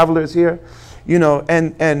 We're travelers here, you know,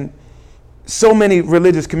 and so many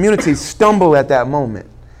religious communities stumble at that moment.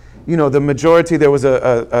 You know, the majority, there was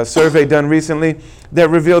a survey done recently that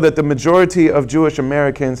revealed that the majority of Jewish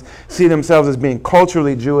Americans see themselves as being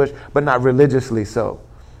culturally Jewish, but not religiously so.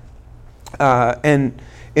 And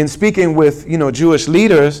in speaking with, you know, Jewish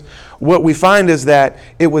leaders, what we find is that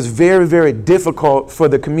it was very, very difficult for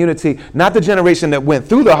the community, not the generation that went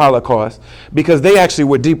through the Holocaust, because they actually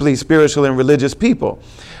were deeply spiritual and religious people,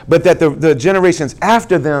 but that the generations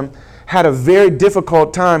after them had a very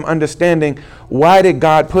difficult time understanding, why did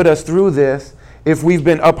God put us through this if we've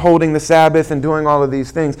been upholding the Sabbath and doing all of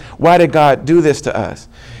these things? Why did God do this to us?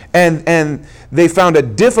 And they found a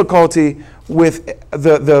difficulty with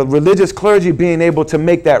the religious clergy being able to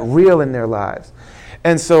make that real in their lives.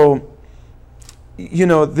 And so, you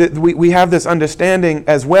know, we have this understanding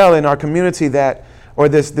as well in our community that, or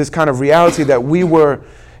this kind of reality that we were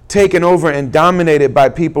taken over and dominated by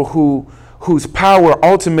people whose power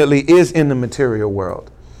ultimately is in the material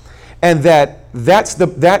world, and that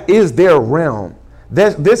is their realm.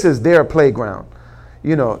 This is their playground.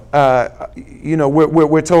 You know,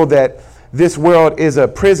 we're told that this world is a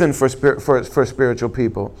prison for spiritual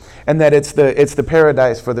people, and that it's the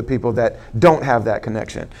paradise for the people that don't have that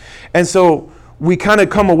connection. And so we kind of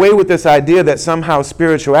come away with this idea that somehow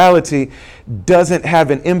spirituality doesn't have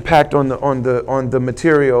an impact on the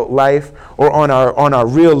material life or on our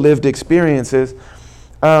real lived experiences.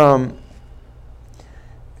 You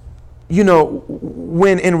know,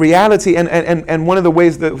 when in reality, and one of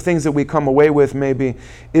the things that we come away with maybe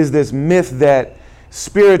is this myth that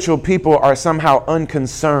spiritual people are somehow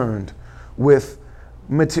unconcerned with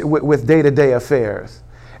day-to-day affairs,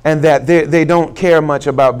 and that they don't care much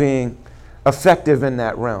about being effective in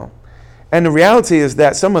that realm. And the reality is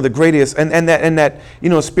that some of the greatest, and that you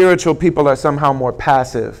know, spiritual people are somehow more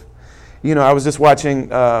passive. You know, I was just watching,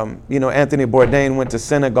 you know, Anthony Bourdain went to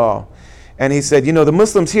Senegal, and he said, you know, the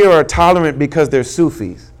Muslims here are tolerant because they're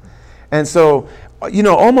Sufis. And so, you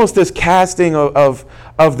know, almost this casting of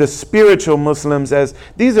the spiritual Muslims as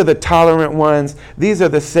these are the tolerant ones, these are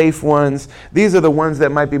the safe ones, these are the ones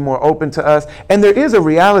that might be more open to us. And there is a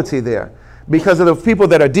reality there. Because of the people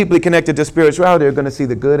that are deeply connected to spirituality are going to see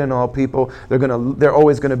the good in all people. They're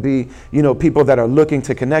always going to be, you know, people that are looking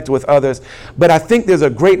to connect with others. But I think there's a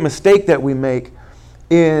great mistake that we make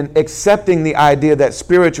in accepting the idea that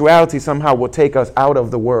spirituality somehow will take us out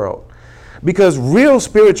of the world. Because real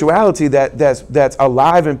spirituality that's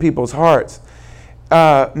alive in people's hearts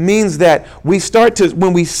means that we start to,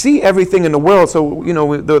 when we see everything in the world, so, you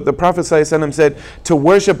know, the Prophet ﷺ said to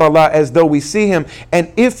worship Allah as though we see him.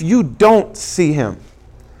 And if you don't see him,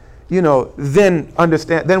 you know, then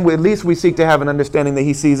at least we seek to have an understanding that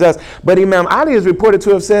he sees us. But Imam Ali is reported to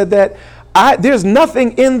have said that there's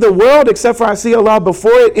nothing in the world except for I see Allah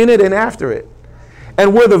before it, in it, and after it.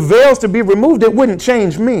 And were the veils to be removed, it wouldn't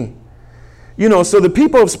change me. You know, so the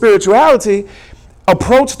people of spirituality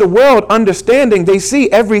approach the world understanding they see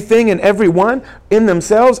everything and everyone in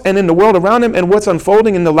themselves and in the world around them and what's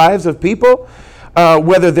unfolding in the lives of people,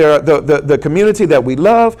 whether they're the community that we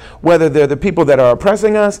love, whether they're the people that are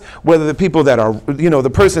oppressing us, whether the people that are, you know, the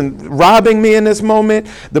person robbing me in this moment,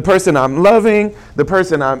 the person I'm loving, the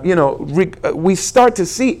person I'm, you know, we start to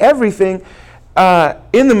see everything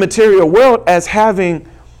in the material world as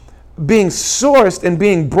being sourced and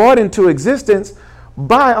being brought into existence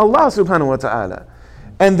by Allah subhanahu wa ta'ala.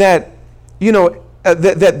 And that, you know,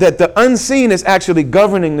 that the unseen is actually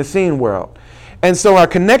governing the seen world. And so our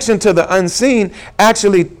connection to the unseen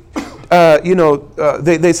actually, you know,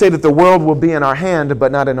 they say that the world will be in our hand,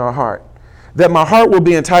 but not in our heart. That my heart will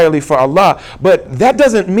be entirely for Allah. But that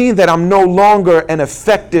doesn't mean that I'm no longer an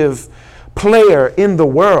effective player in the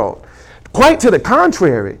world. Quite to the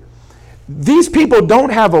contrary. These people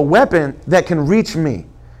don't have a weapon that can reach me,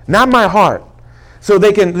 not my heart. So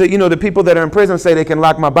they can, you know, the people that are in prison say they can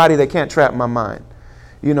lock my body, they can't trap my mind.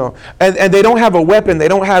 You know, and they don't have a weapon, they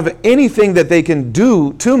don't have anything that they can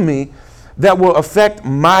do to me that will affect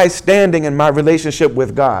my standing and my relationship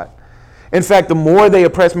with God. In fact, the more they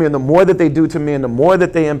oppress me and the more that they do to me and the more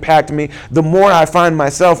that they impact me, the more I find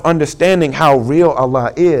myself understanding how real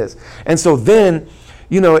Allah is. And so then,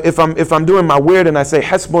 you know, if I'm doing my weird and I say,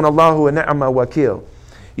 Hasbunallahu wa ni'mal wakil,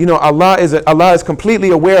 you know, Allah is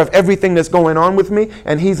completely aware of everything that's going on with me,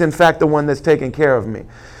 and he's in fact the one that's taking care of me.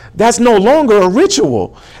 That's no longer a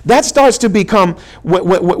ritual. That starts to become,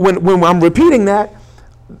 when I'm repeating that,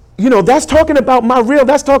 That's talking about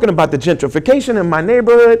that's talking about the gentrification in my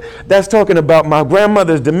neighborhood. That's talking about my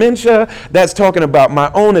grandmother's dementia. That's talking about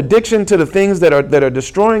my own addiction to the things that are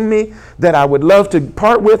destroying me, that I would love to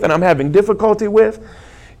part with and I'm having difficulty with.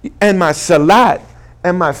 And my salat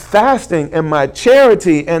and my fasting and my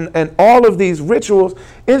charity and all of these rituals,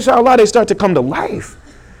 inshallah, they start to come to life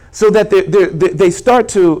so that they start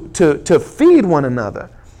to feed one another.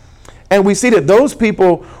 And we see that those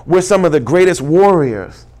people were some of the greatest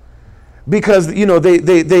warriors. Because they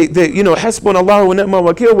Hasbunallahu wa ni'mal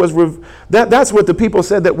wakil was that's what the people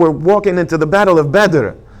said that were walking into the battle of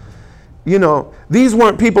Badr. These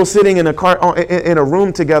weren't people sitting in a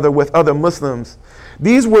room together with other Muslims.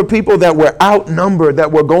 These were people that were outnumbered,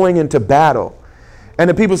 that were going into battle. And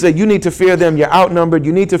the people said, you need to fear them, you're outnumbered,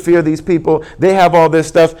 you need to fear these people, they have all this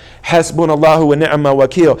stuff. Hasbunallahu wa ni'mal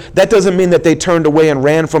wakil. That doesn't mean that they turned away and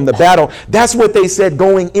ran from the battle. That's what they said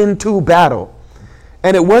going into battle.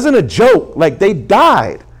 And it wasn't a joke, like they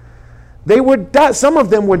died. Some of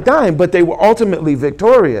them were dying, but they were ultimately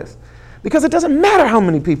victorious. Because it doesn't matter how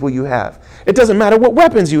many people you have. It doesn't matter what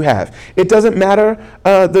weapons you have. It doesn't matter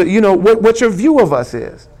what your view of us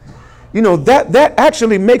is. That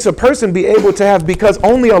actually makes a person be able to have, because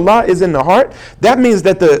only Allah is in the heart, that means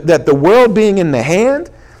that the world being in the hand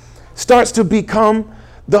starts to become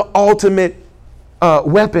the ultimate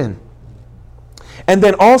weapon. And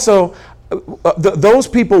then also, those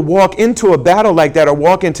people walk into a battle like that, or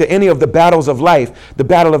walk into any of the battles of life, the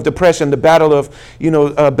battle of depression, the battle of,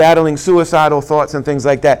 battling suicidal thoughts and things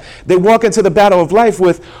like that. They walk into the battle of life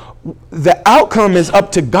with, the outcome is up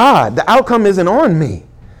to God. The outcome isn't on me.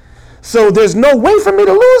 So there's no way for me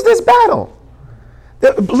to lose this battle.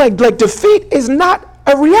 Like defeat is not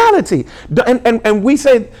a reality. And we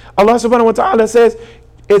say, Allah subhanahu wa ta'ala says,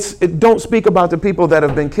 don't speak about the people that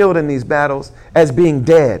have been killed in these battles as being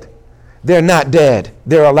dead. They're not dead.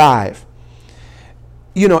 They're alive.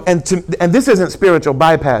 And this isn't spiritual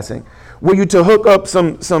bypassing. Were you to hook up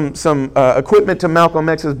some equipment to Malcolm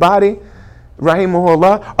X's body,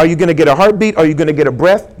 rahimahullah, are you going to get a heartbeat? Are you going to get a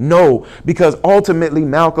breath? No, because ultimately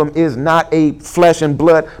Malcolm is not a flesh and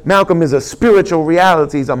blood. Malcolm is a spiritual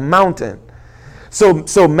reality. He's a mountain.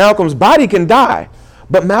 So Malcolm's body can die,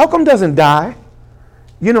 but Malcolm doesn't die.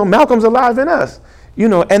 Malcolm's alive in us.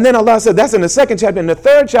 And then Allah said, that's in the second chapter. In the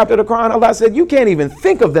third chapter of the Quran, Allah said, you can't even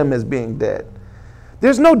think of them as being dead.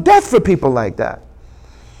 There's no death for people like that.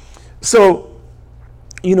 So,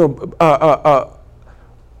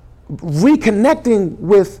 reconnecting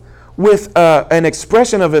with an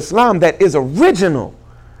expression of Islam that is original,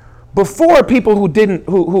 before people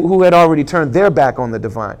who had already turned their back on the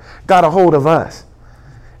divine got a hold of us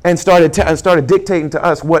and started dictating to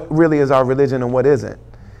us what really is our religion and what isn't.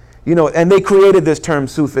 And they created this term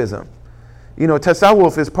Sufism.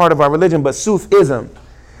 Tasawwuf is part of our religion, but Sufism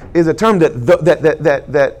is a term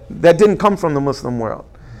that didn't come from the Muslim world.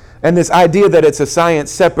 And this idea that it's a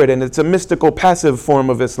science separate and it's a mystical passive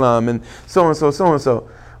form of Islam and so and so.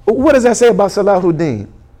 What does that say about Salahuddin?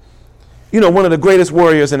 One of the greatest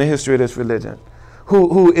warriors in the history of this religion,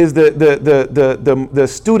 who is the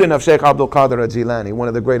student of Sheikh Abdul Qadir al-Jilani, one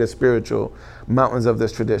of the greatest spiritual mountains of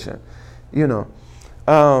this tradition.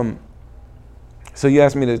 So you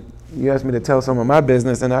asked me to tell some of my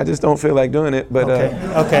business, and I just don't feel like doing it. But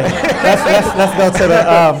okay. Let's go to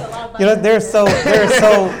the. There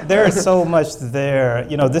is so much there.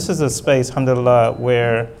 This is a space, alhamdulillah,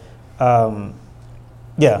 where,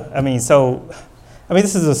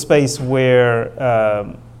 this is a space where,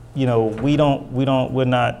 we're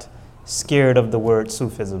not scared of the word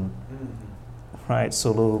Sufism, right?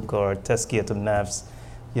 Suluk or Tazkiyatun Nafs.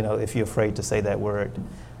 If you're afraid to say that word.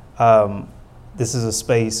 This is a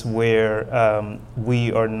space where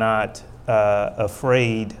we are not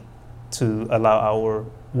afraid to allow our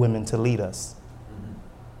women to lead us,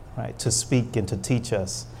 right? To speak and to teach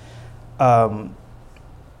us.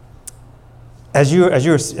 As you're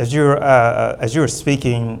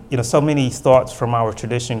speaking, so many thoughts from our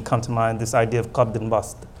tradition come to mind. This idea of qabd and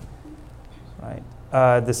bast, right?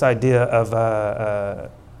 This idea of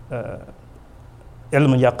ilm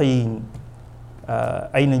al-yaqeen,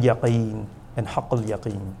 ayn al-yaqeen, and haqq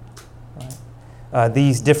al-yaqeen. Right?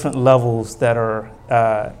 These different levels that are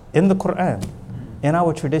in the Quran, in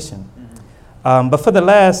our tradition. But for the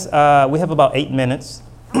last, we have about 8 minutes.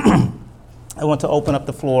 I want to open up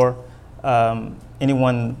the floor.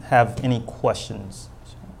 Anyone have any questions?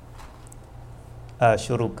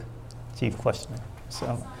 Shuruk, Chief Questioner.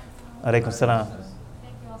 Alaikum salam.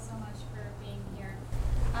 Thank you all so much for being here.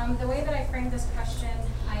 The way that I framed this question,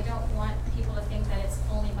 I don't want people to think that it's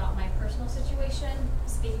only about my personal situation,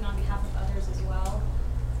 speaking on behalf of others as well.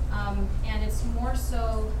 And it's it's more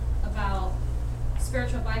so about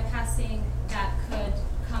spiritual bypassing that could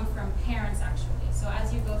come from parents, actually. So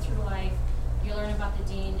as you go through life, you learn about the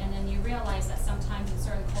deen, and then you realize that sometimes in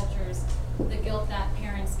certain cultures, the guilt that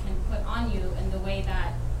parents can put on you and the way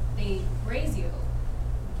that they raise you,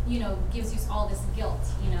 gives you all this guilt,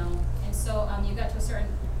 And so you got to a certain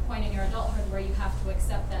point in your adulthood where you have to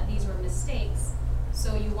accept that these were mistakes,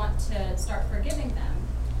 so you want to start forgiving them.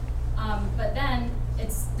 But then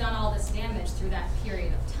it's done all this damage through that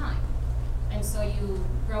period of time. And so you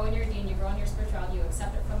grow in your deen, you grow in your spirituality, you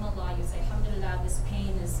accept it from Allah, you say, alhamdulillah, this pain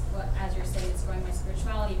is what, as you're saying, it's growing my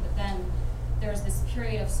spirituality. But then there's this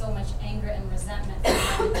period of so much anger and resentment for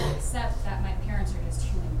having to accept that my parents are just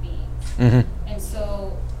human beings. Mm-hmm. And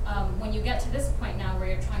so when you get to this point now where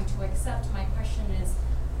you're trying to accept, my question is,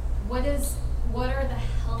 what are the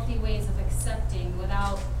healthy ways of accepting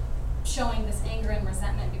without showing this anger and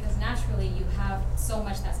resentment? Because naturally you have so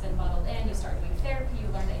much that's been bottled in. You start doing therapy, you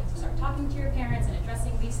learn that you have to start talking to your parents and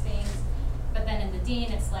addressing these things. But then in the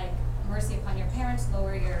deen, it's like mercy upon your parents,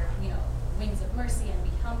 lower your wings of mercy and be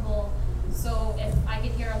humble. So if I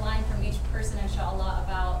could hear a line from each person, inshallah,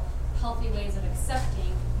 about healthy ways of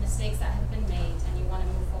accepting mistakes that have been made, and you want to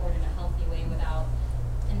move forward in a healthy way without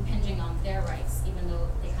impinging on their rights, even though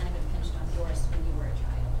they kind of impinged on yours when you were a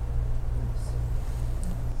child.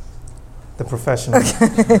 The professional.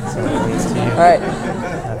 All right.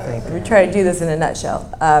 Let me try to do this in a nutshell.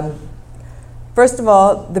 First of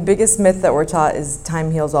all, the biggest myth that we're taught is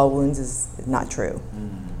time heals all wounds is not true.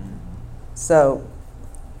 So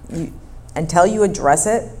until you address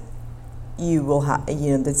it, you will have,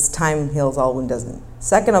 this time heals all wound doesn't.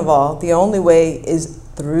 Second of all, the only way is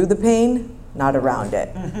through the pain, not around it.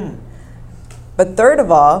 But third of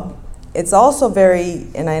all, it's also very,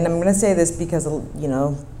 and I'm going to say this because,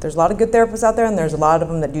 there's a lot of good therapists out there and there's a lot of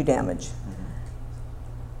them that do damage.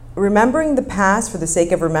 Remembering the past for the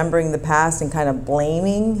sake of remembering the past and kind of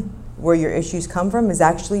blaming where your issues come from is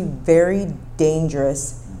actually very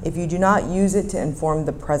dangerous if you do not use it to inform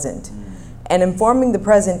the present. And informing the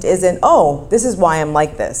present isn't, oh, this is why I'm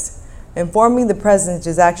like this. Informing the present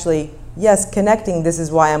is actually, yes, connecting, this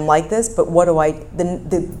is why I'm like this, but what do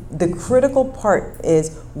the critical part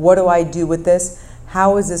is, what do I do with this?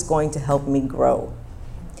 How is this going to help me grow?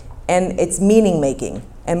 And it's meaning making.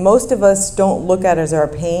 And most of us don't look at it as our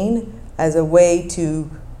pain as a way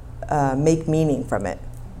to make meaning from it.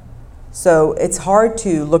 So it's hard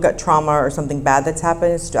to look at trauma or something bad that's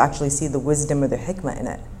happened to actually see the wisdom or the hikmah in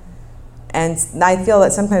it. And I feel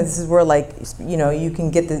that sometimes this is where, you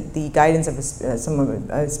can get the guidance of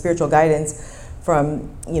some spiritual guidance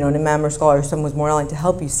from, an imam or scholar or someone who's more aligned to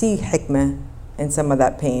help you see hikmah in some of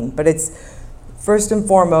that pain. But it's first and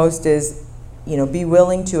foremost is, be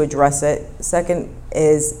willing to address it. Second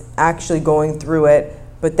is actually going through it,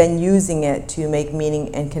 but then using it to make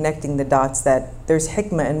meaning and connecting the dots that there's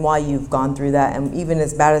hikmah in why you've gone through that, and even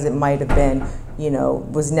as bad as it might have been,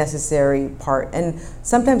 was necessary part. And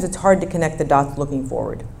sometimes it's hard to connect the dots looking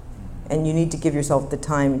forward. And you need to give yourself the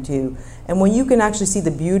time to, and when you can actually see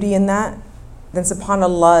the beauty in that, then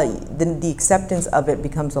subhanAllah, the acceptance of it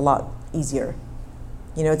becomes a lot easier.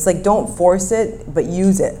 It's like don't force it, but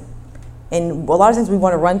use it. And a lot of times we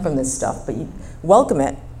want to run from this stuff, but you welcome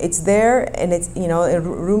it. It's there, and it's,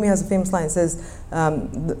 Rumi has a famous line that says,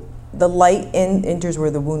 the light enters where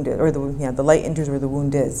the wound is, or the light enters where the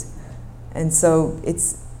wound is. And so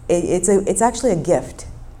it's actually a gift.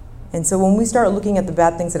 And so when we start looking at the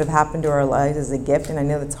bad things that have happened to our lives as a gift, and I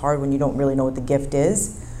know that's hard when you don't really know what the gift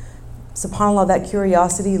is, subhanAllah, that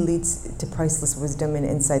curiosity leads to priceless wisdom and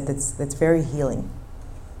insight that's very healing.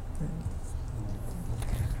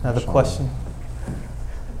 Another question?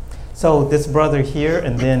 So this brother here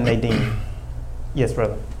and then Nadine. Yes,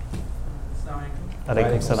 brother.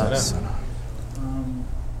 Alaykum salam. I think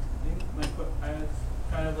I have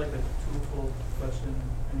kind of like a twofold question.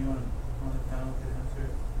 Anyone on the panel can answer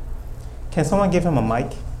it? Can someone give him a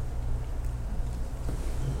mic?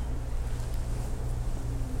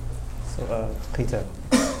 So, Peter,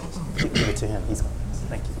 give it to him. He's going.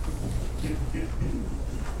 Thank you.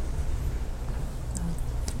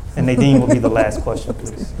 And Nadine will be the last question,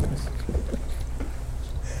 please.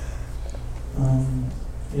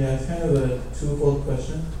 Yeah, it's kind of a twofold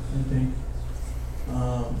question, I think.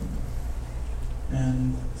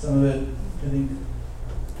 And some of it, I think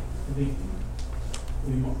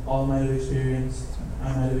we all might have experienced, I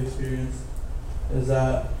might have experienced, is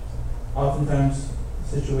that oftentimes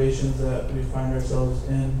situations that we find ourselves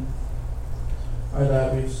in are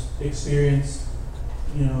that we've experienced,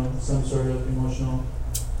 some sort of emotional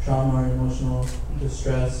trauma or emotional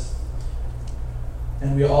distress.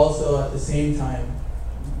 And we also, at the same time,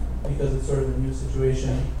 because it's sort of a new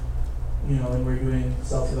situation, when we're doing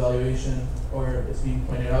self-evaluation, or it's being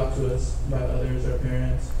pointed out to us by others, our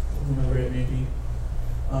parents, whomever it may be.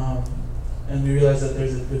 And we realize that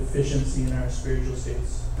there's a deficiency in our spiritual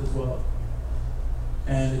states as well.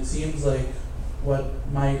 And it seems like what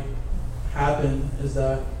might happen is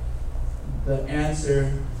that the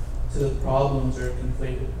answer to the problems are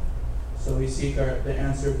conflated. So we seek the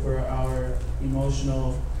answer for our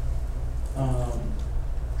emotional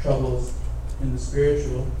troubles in the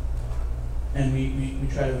spiritual, and we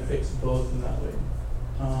try to fix both in that way.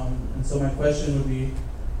 And so my question would be,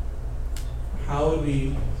 how would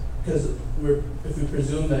we, because if we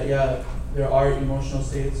presume that, there are emotional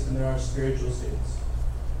states and there are spiritual states,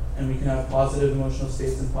 and we can have positive emotional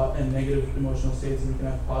states and negative emotional states, and we can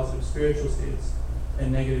have positive spiritual states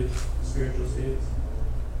and negative spiritual states.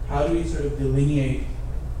 How do we sort of delineate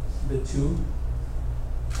the two?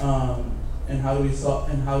 And how do we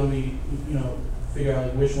figure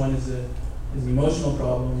out which one is the emotional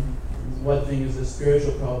problem, what thing is the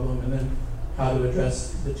spiritual problem, and then how to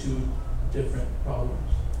address the two different problems?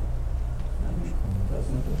 That's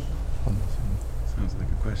my question. Sounds like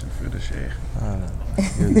a question for the Sheikh.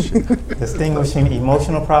 Distinguishing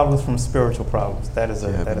emotional problems from spiritual problems. That is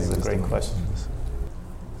a great question.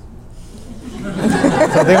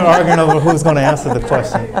 So they're arguing over who's going to answer the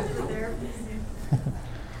question.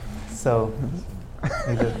 So,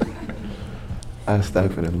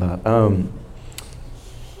 Astaghfirullah.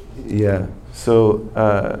 So,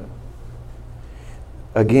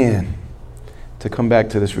 again, to come back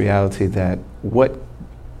to this reality that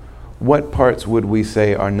what parts would we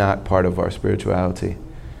say are not part of our spirituality?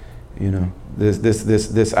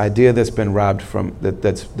 This idea that's been robbed from,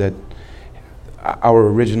 that our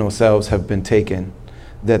original selves have been taken,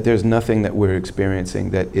 that there's nothing that we're experiencing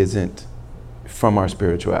that isn't from our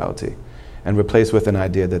spirituality, and replaced with an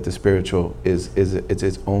idea that the spiritual is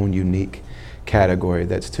its own unique category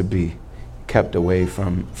that's to be kept away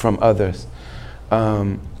from others.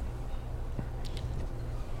 One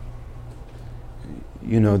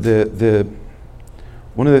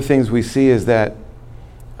of the things we see is that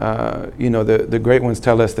the great ones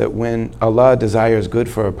tell us that when Allah desires good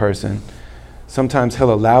for a person, sometimes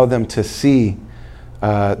He'll allow them to see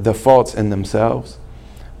the faults in themselves.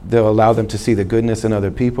 They'll allow them to see the goodness in other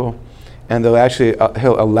people, and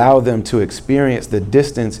He'll allow them to experience the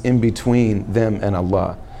distance in between them and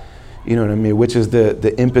Allah. You know what I mean? Which is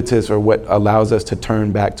the impetus, or what allows us to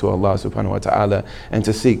turn back to Allah subhanahu wa ta'ala and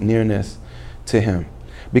to seek nearness to Him.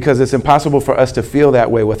 Because it's impossible for us to feel that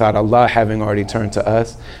way without Allah having already turned to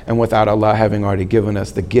us, and without Allah having already given us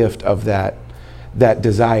the gift of that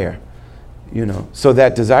desire. So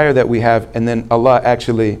that desire that we have, and then Allah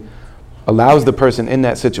actually allows the person in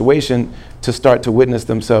that situation to start to witness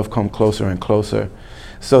themselves come closer and closer,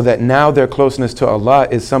 so that now their closeness to Allah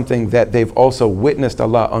is something that they've also witnessed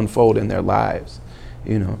Allah unfold in their lives.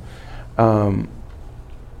 And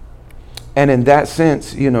in that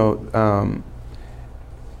sense,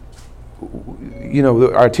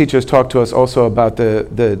 our teachers talk to us also about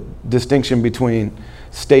the distinction between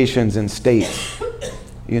stations and states.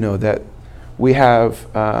 That we have,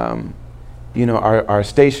 our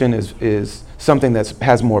station is something that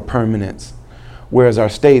has more permanence, whereas our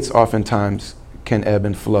states oftentimes can ebb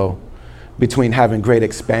and flow between having great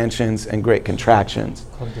expansions and great contractions.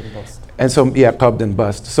 And so, qabd and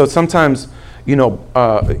bust. So sometimes,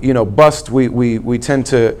 bust, we tend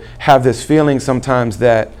to have this feeling sometimes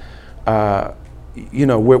that,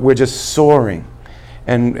 we're just soaring,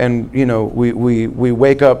 and we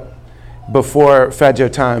wake up before Fajr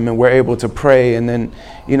time and we're able to pray, and then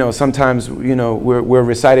sometimes we're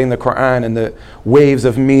reciting the Quran and the waves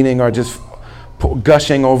of meaning are just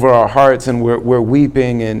gushing over our hearts, and we're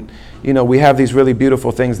weeping, and we have these really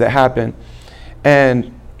beautiful things that happen,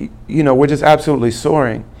 and we're just absolutely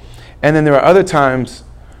soaring. And then there are other times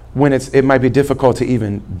when it might be difficult to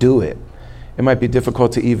even do it. It might be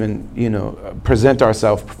difficult to even present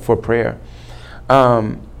ourselves for prayer.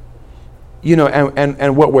 And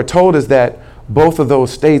what we're told is that both of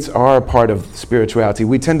those states are a part of spirituality.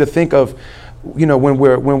 We tend to think of, when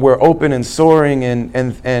we're open and soaring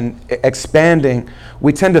and expanding,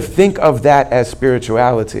 we tend to think of that as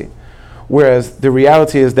spirituality. Whereas the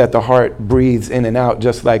reality is that the heart breathes in and out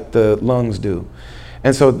just like the lungs do.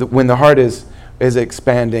 And so when the heart is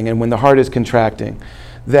expanding and when the heart is contracting,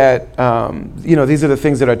 that, these are the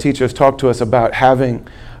things that our teachers talk to us about, having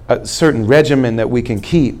a certain regimen that we can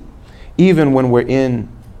keep even when we're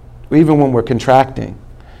contracting.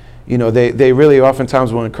 They really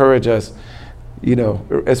oftentimes will encourage us, You know,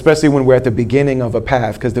 especially when we're at the beginning of a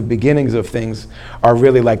path, because the beginnings of things are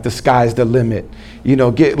really like the sky's the limit. You know,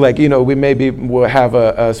 we maybe will have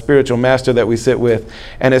a spiritual master that we sit with,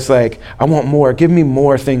 and it's like, I want more. Give me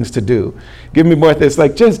more things to do. Give me more. It's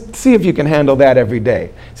like, just see if you can handle that every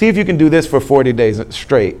day. See if you can do this for 40 days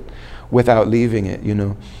straight without leaving it, you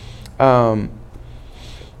know. And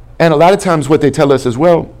a lot of times what they tell us as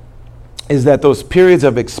well is that those periods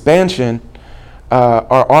of expansion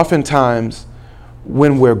are oftentimes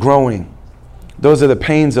when we're growing. Those are the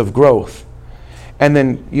pains of growth. And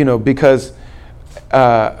then, you know, because,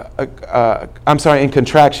 in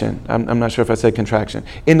contraction, I'm not sure if I said contraction.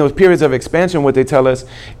 In those periods of expansion, what they tell us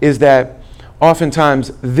is that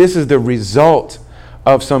oftentimes this is the result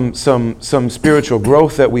of some spiritual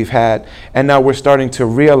growth that we've had, and now we're starting to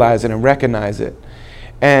realize it and recognize it.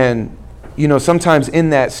 And, you know, sometimes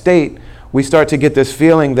in that state, we start to get this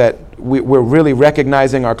feeling that we're really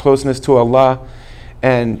recognizing our closeness to Allah.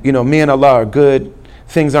 And, you know, me and Allah are good.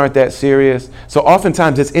 Things aren't that serious. So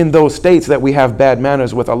oftentimes it's in those states that we have bad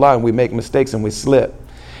manners with Allah and we make mistakes and we slip.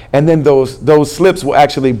 And then those slips will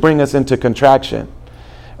actually bring us into contraction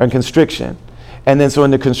and constriction. And then so in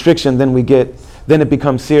the constriction, then it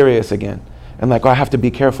becomes serious again. And like, oh, I have to be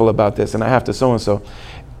careful about this and I have to so-and-so.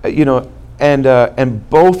 You know, and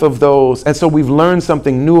both of those, and so we've learned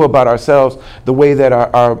something new about ourselves, the way that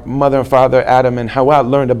our mother and father, Adam and Hawa,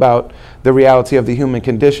 learned about the reality of the human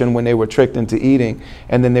condition when they were tricked into eating,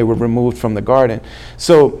 and then they were removed from the garden.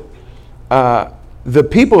 So the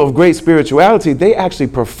people of great spirituality, they actually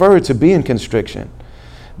prefer to be in constriction.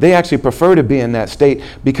 They actually prefer to be in that state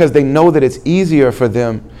because they know that it's easier for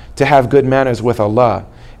them to have good manners with Allah.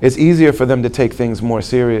 It's easier for them to take things more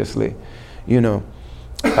seriously, you know.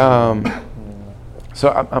 So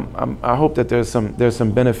I hope that there's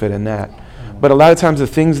some benefit in that. But a lot of times the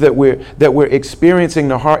things that we're experiencing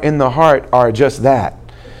in the heart are just that.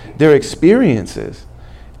 They're experiences.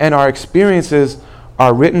 And our experiences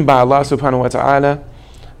are written by Allah subhanahu wa ta'ala.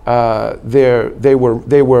 They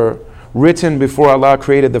were written before Allah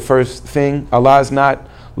created the first thing. Allah is not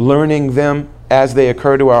learning them as they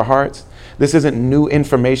occur to our hearts. This isn't new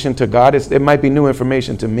information to God. It might be new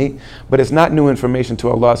information to me, but it's not new information to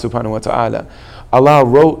Allah subhanahu wa ta'ala. Allah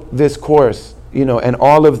wrote this course, you know, and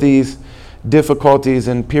all of these difficulties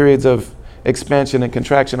and periods of expansion and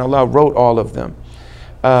contraction, Allah wrote all of them.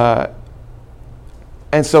 And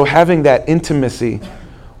so having that intimacy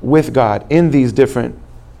with God in these different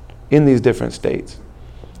states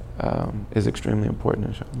is extremely important,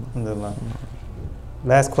 inshallah.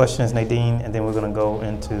 Last question is Nadine, and then we're going to go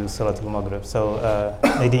into Salatul Maghrib. So,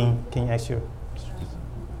 Nadine, can you ask your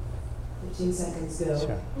 15 seconds, go.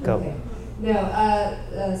 Sure, go. Okay. No,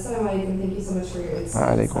 Assalamu alaikum, thank you so much for your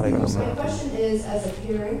insights. My question is, as a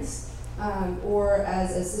parent, or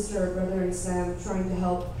as a sister or brother in Islam, trying to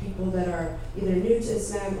help people that are either new to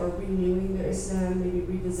Islam or renewing their Islam, maybe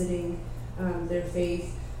revisiting their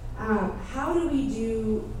faith, how do we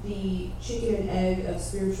do the chicken and egg of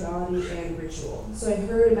spirituality and ritual? So I've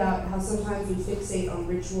heard about how sometimes we fixate on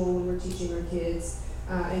ritual when we're teaching our kids,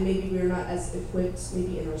 and maybe we're not as equipped,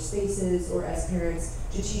 maybe in our spaces or as parents,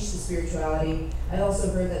 to teach the spirituality. I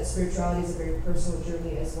also heard that spirituality is a very personal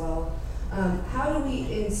journey as well. How do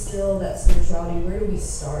we instill that spirituality? Where do we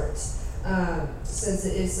start? Since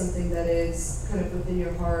it is something that is kind of within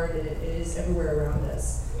your heart and it is everywhere around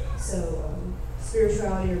us. So,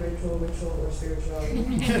 spirituality or ritual or spirituality.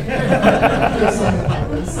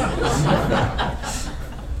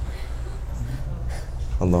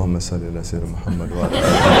 Allahumma salli ala Sayyidina Muhammad wa ala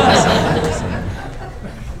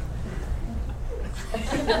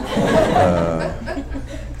alihi.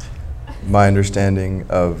 My understanding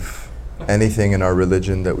of anything in our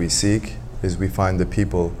religion that we seek is we find the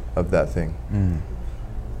people of that thing.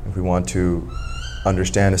 If we want to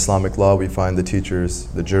understand Islamic law, we find the teachers,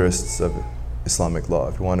 the jurists of Islamic law.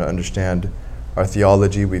 If we want to understand our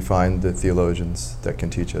theology, we find the theologians that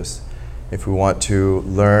can teach us. If we want to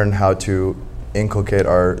learn how to inculcate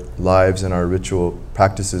our lives and our ritual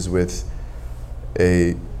practices with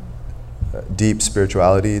a deep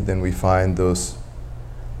spirituality, then we find those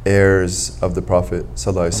heirs of the Prophet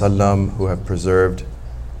ﷺ who have preserved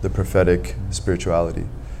the prophetic spirituality.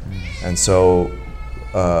 And so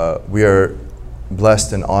we are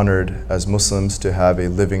blessed and honored as Muslims to have a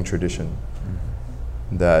living tradition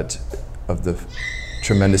that of the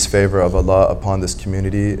tremendous favor of Allah upon this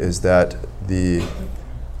community is that the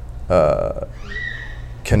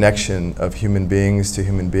connection of human beings to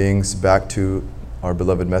human beings back to our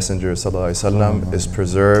beloved Messenger ﷺ is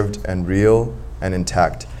preserved and real and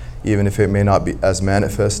intact, even if it may not be as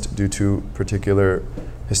manifest due to particular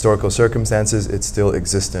historical circumstances. It's still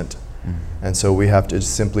existent. And so we have to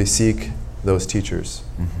simply seek those teachers.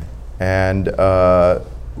 And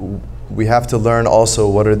we have to learn also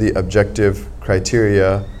what are the objective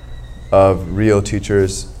criteria of real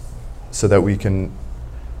teachers so that we can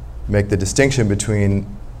make the distinction between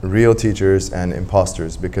real teachers and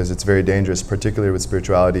imposters, because it's very dangerous, particularly with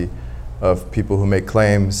spirituality, of people who make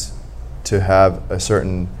claims to have a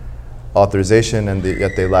certain authorization and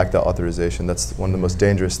yet they lack that authorization. That's one of the most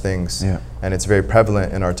dangerous things, and it's very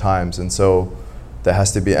prevalent in our times, and so that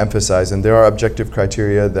has to be emphasized. And there are objective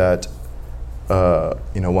criteria that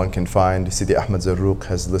one can find. Sidi Ahmad Zarruq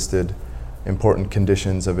has listed important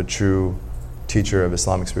conditions of a true teacher of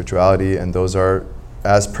Islamic spirituality, and those are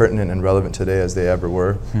as pertinent and relevant today as they ever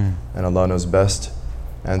were, and Allah knows best.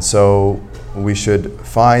 And so we should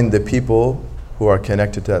find the people who are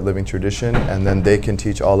connected to that living tradition, and then they can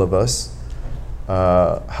teach all of us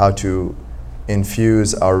how to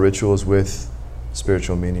infuse our rituals with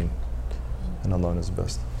spiritual meaning, and Allah knows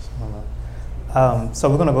best. So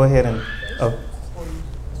we're going to go ahead and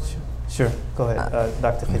sure, go ahead,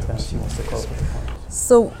 Dr. Fitan, she wants to close with the point.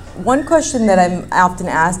 So one question that I'm often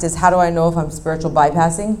asked is, how do I know if I'm spiritual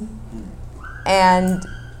bypassing? And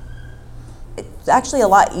it's actually a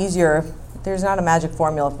lot easier. There's not a magic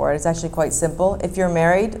formula for it. It's actually quite simple. If you're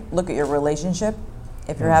married, look at your relationship.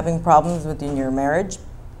 If you're having problems within your marriage,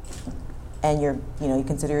 and you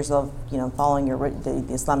consider yourself, following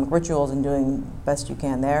the Islamic rituals and doing the best you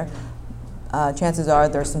can there, chances are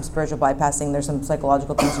there's some spiritual bypassing. There's some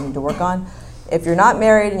psychological things you need to work on. If you're not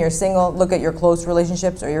married and you're single, look at your close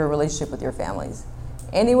relationships or your relationship with your families.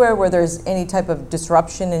 Anywhere where there's any type of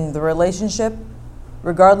disruption in the relationship,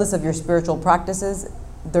 regardless of your spiritual practices,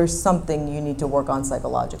 there's something you need to work on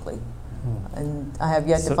psychologically. And I have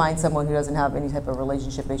yet to find someone who doesn't have any type of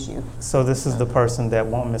relationship issue. So this is the person that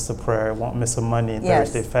won't miss a prayer, won't miss a Monday and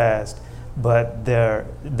Thursday fast, but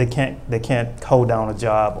they can't hold down a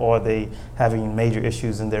job, or they having major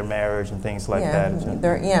issues in their marriage and things like that.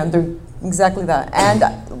 They're exactly that.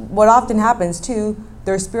 And what often happens too,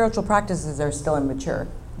 their spiritual practices are still immature.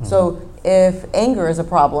 So if anger is a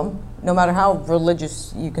problem, no matter how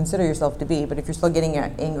religious you consider yourself to be, but if you're still getting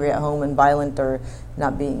angry at home and violent or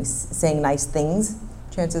not saying nice things,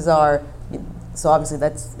 chances are, so obviously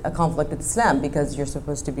that's a conflict with Islam, because you're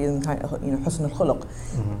supposed to be in kind of, husn al-khuluq.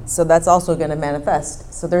 So that's also going to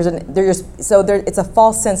manifest. So it's a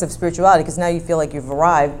false sense of spirituality, because now you feel like you've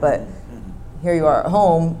arrived, but here you are at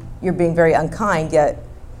home, you're being very unkind, yet,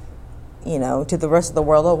 to the rest of the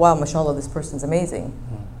world, oh wow, mashallah, this person's amazing.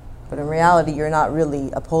 But in reality, you're not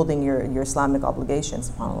really upholding your Islamic obligations,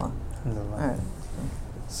 subhanAllah. All right.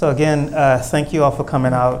 So again, thank you all for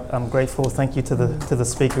coming out. I'm grateful. Thank you to the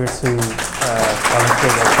speakers who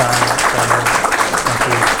volunteered their time.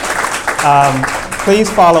 Thank you. Please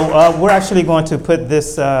follow. We're actually going to put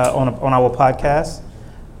this on our podcast,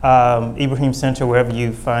 Ibrahim Center, wherever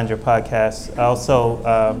you find your podcasts. Also,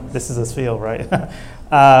 this is a spiel, right?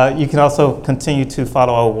 You can also continue to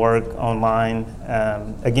follow our work online.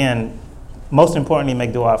 Again, most importantly,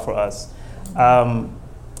 make dua for us.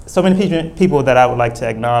 So many people that I would like to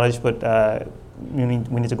acknowledge, but we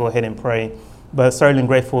need to go ahead and pray. But certainly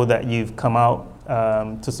grateful that you've come out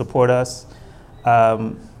to support us.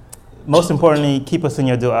 Most importantly, keep us in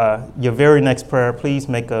your dua. Your very next prayer, please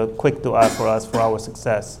make a quick dua for us for our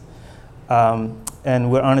success.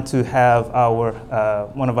 And we're honored to have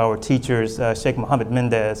one of our teachers, Sheikh Mohammed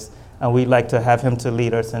Mendez, and we'd like to have him to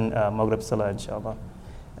lead us in Maghrib Salah, inshallah.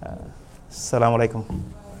 Assalamu alaikum.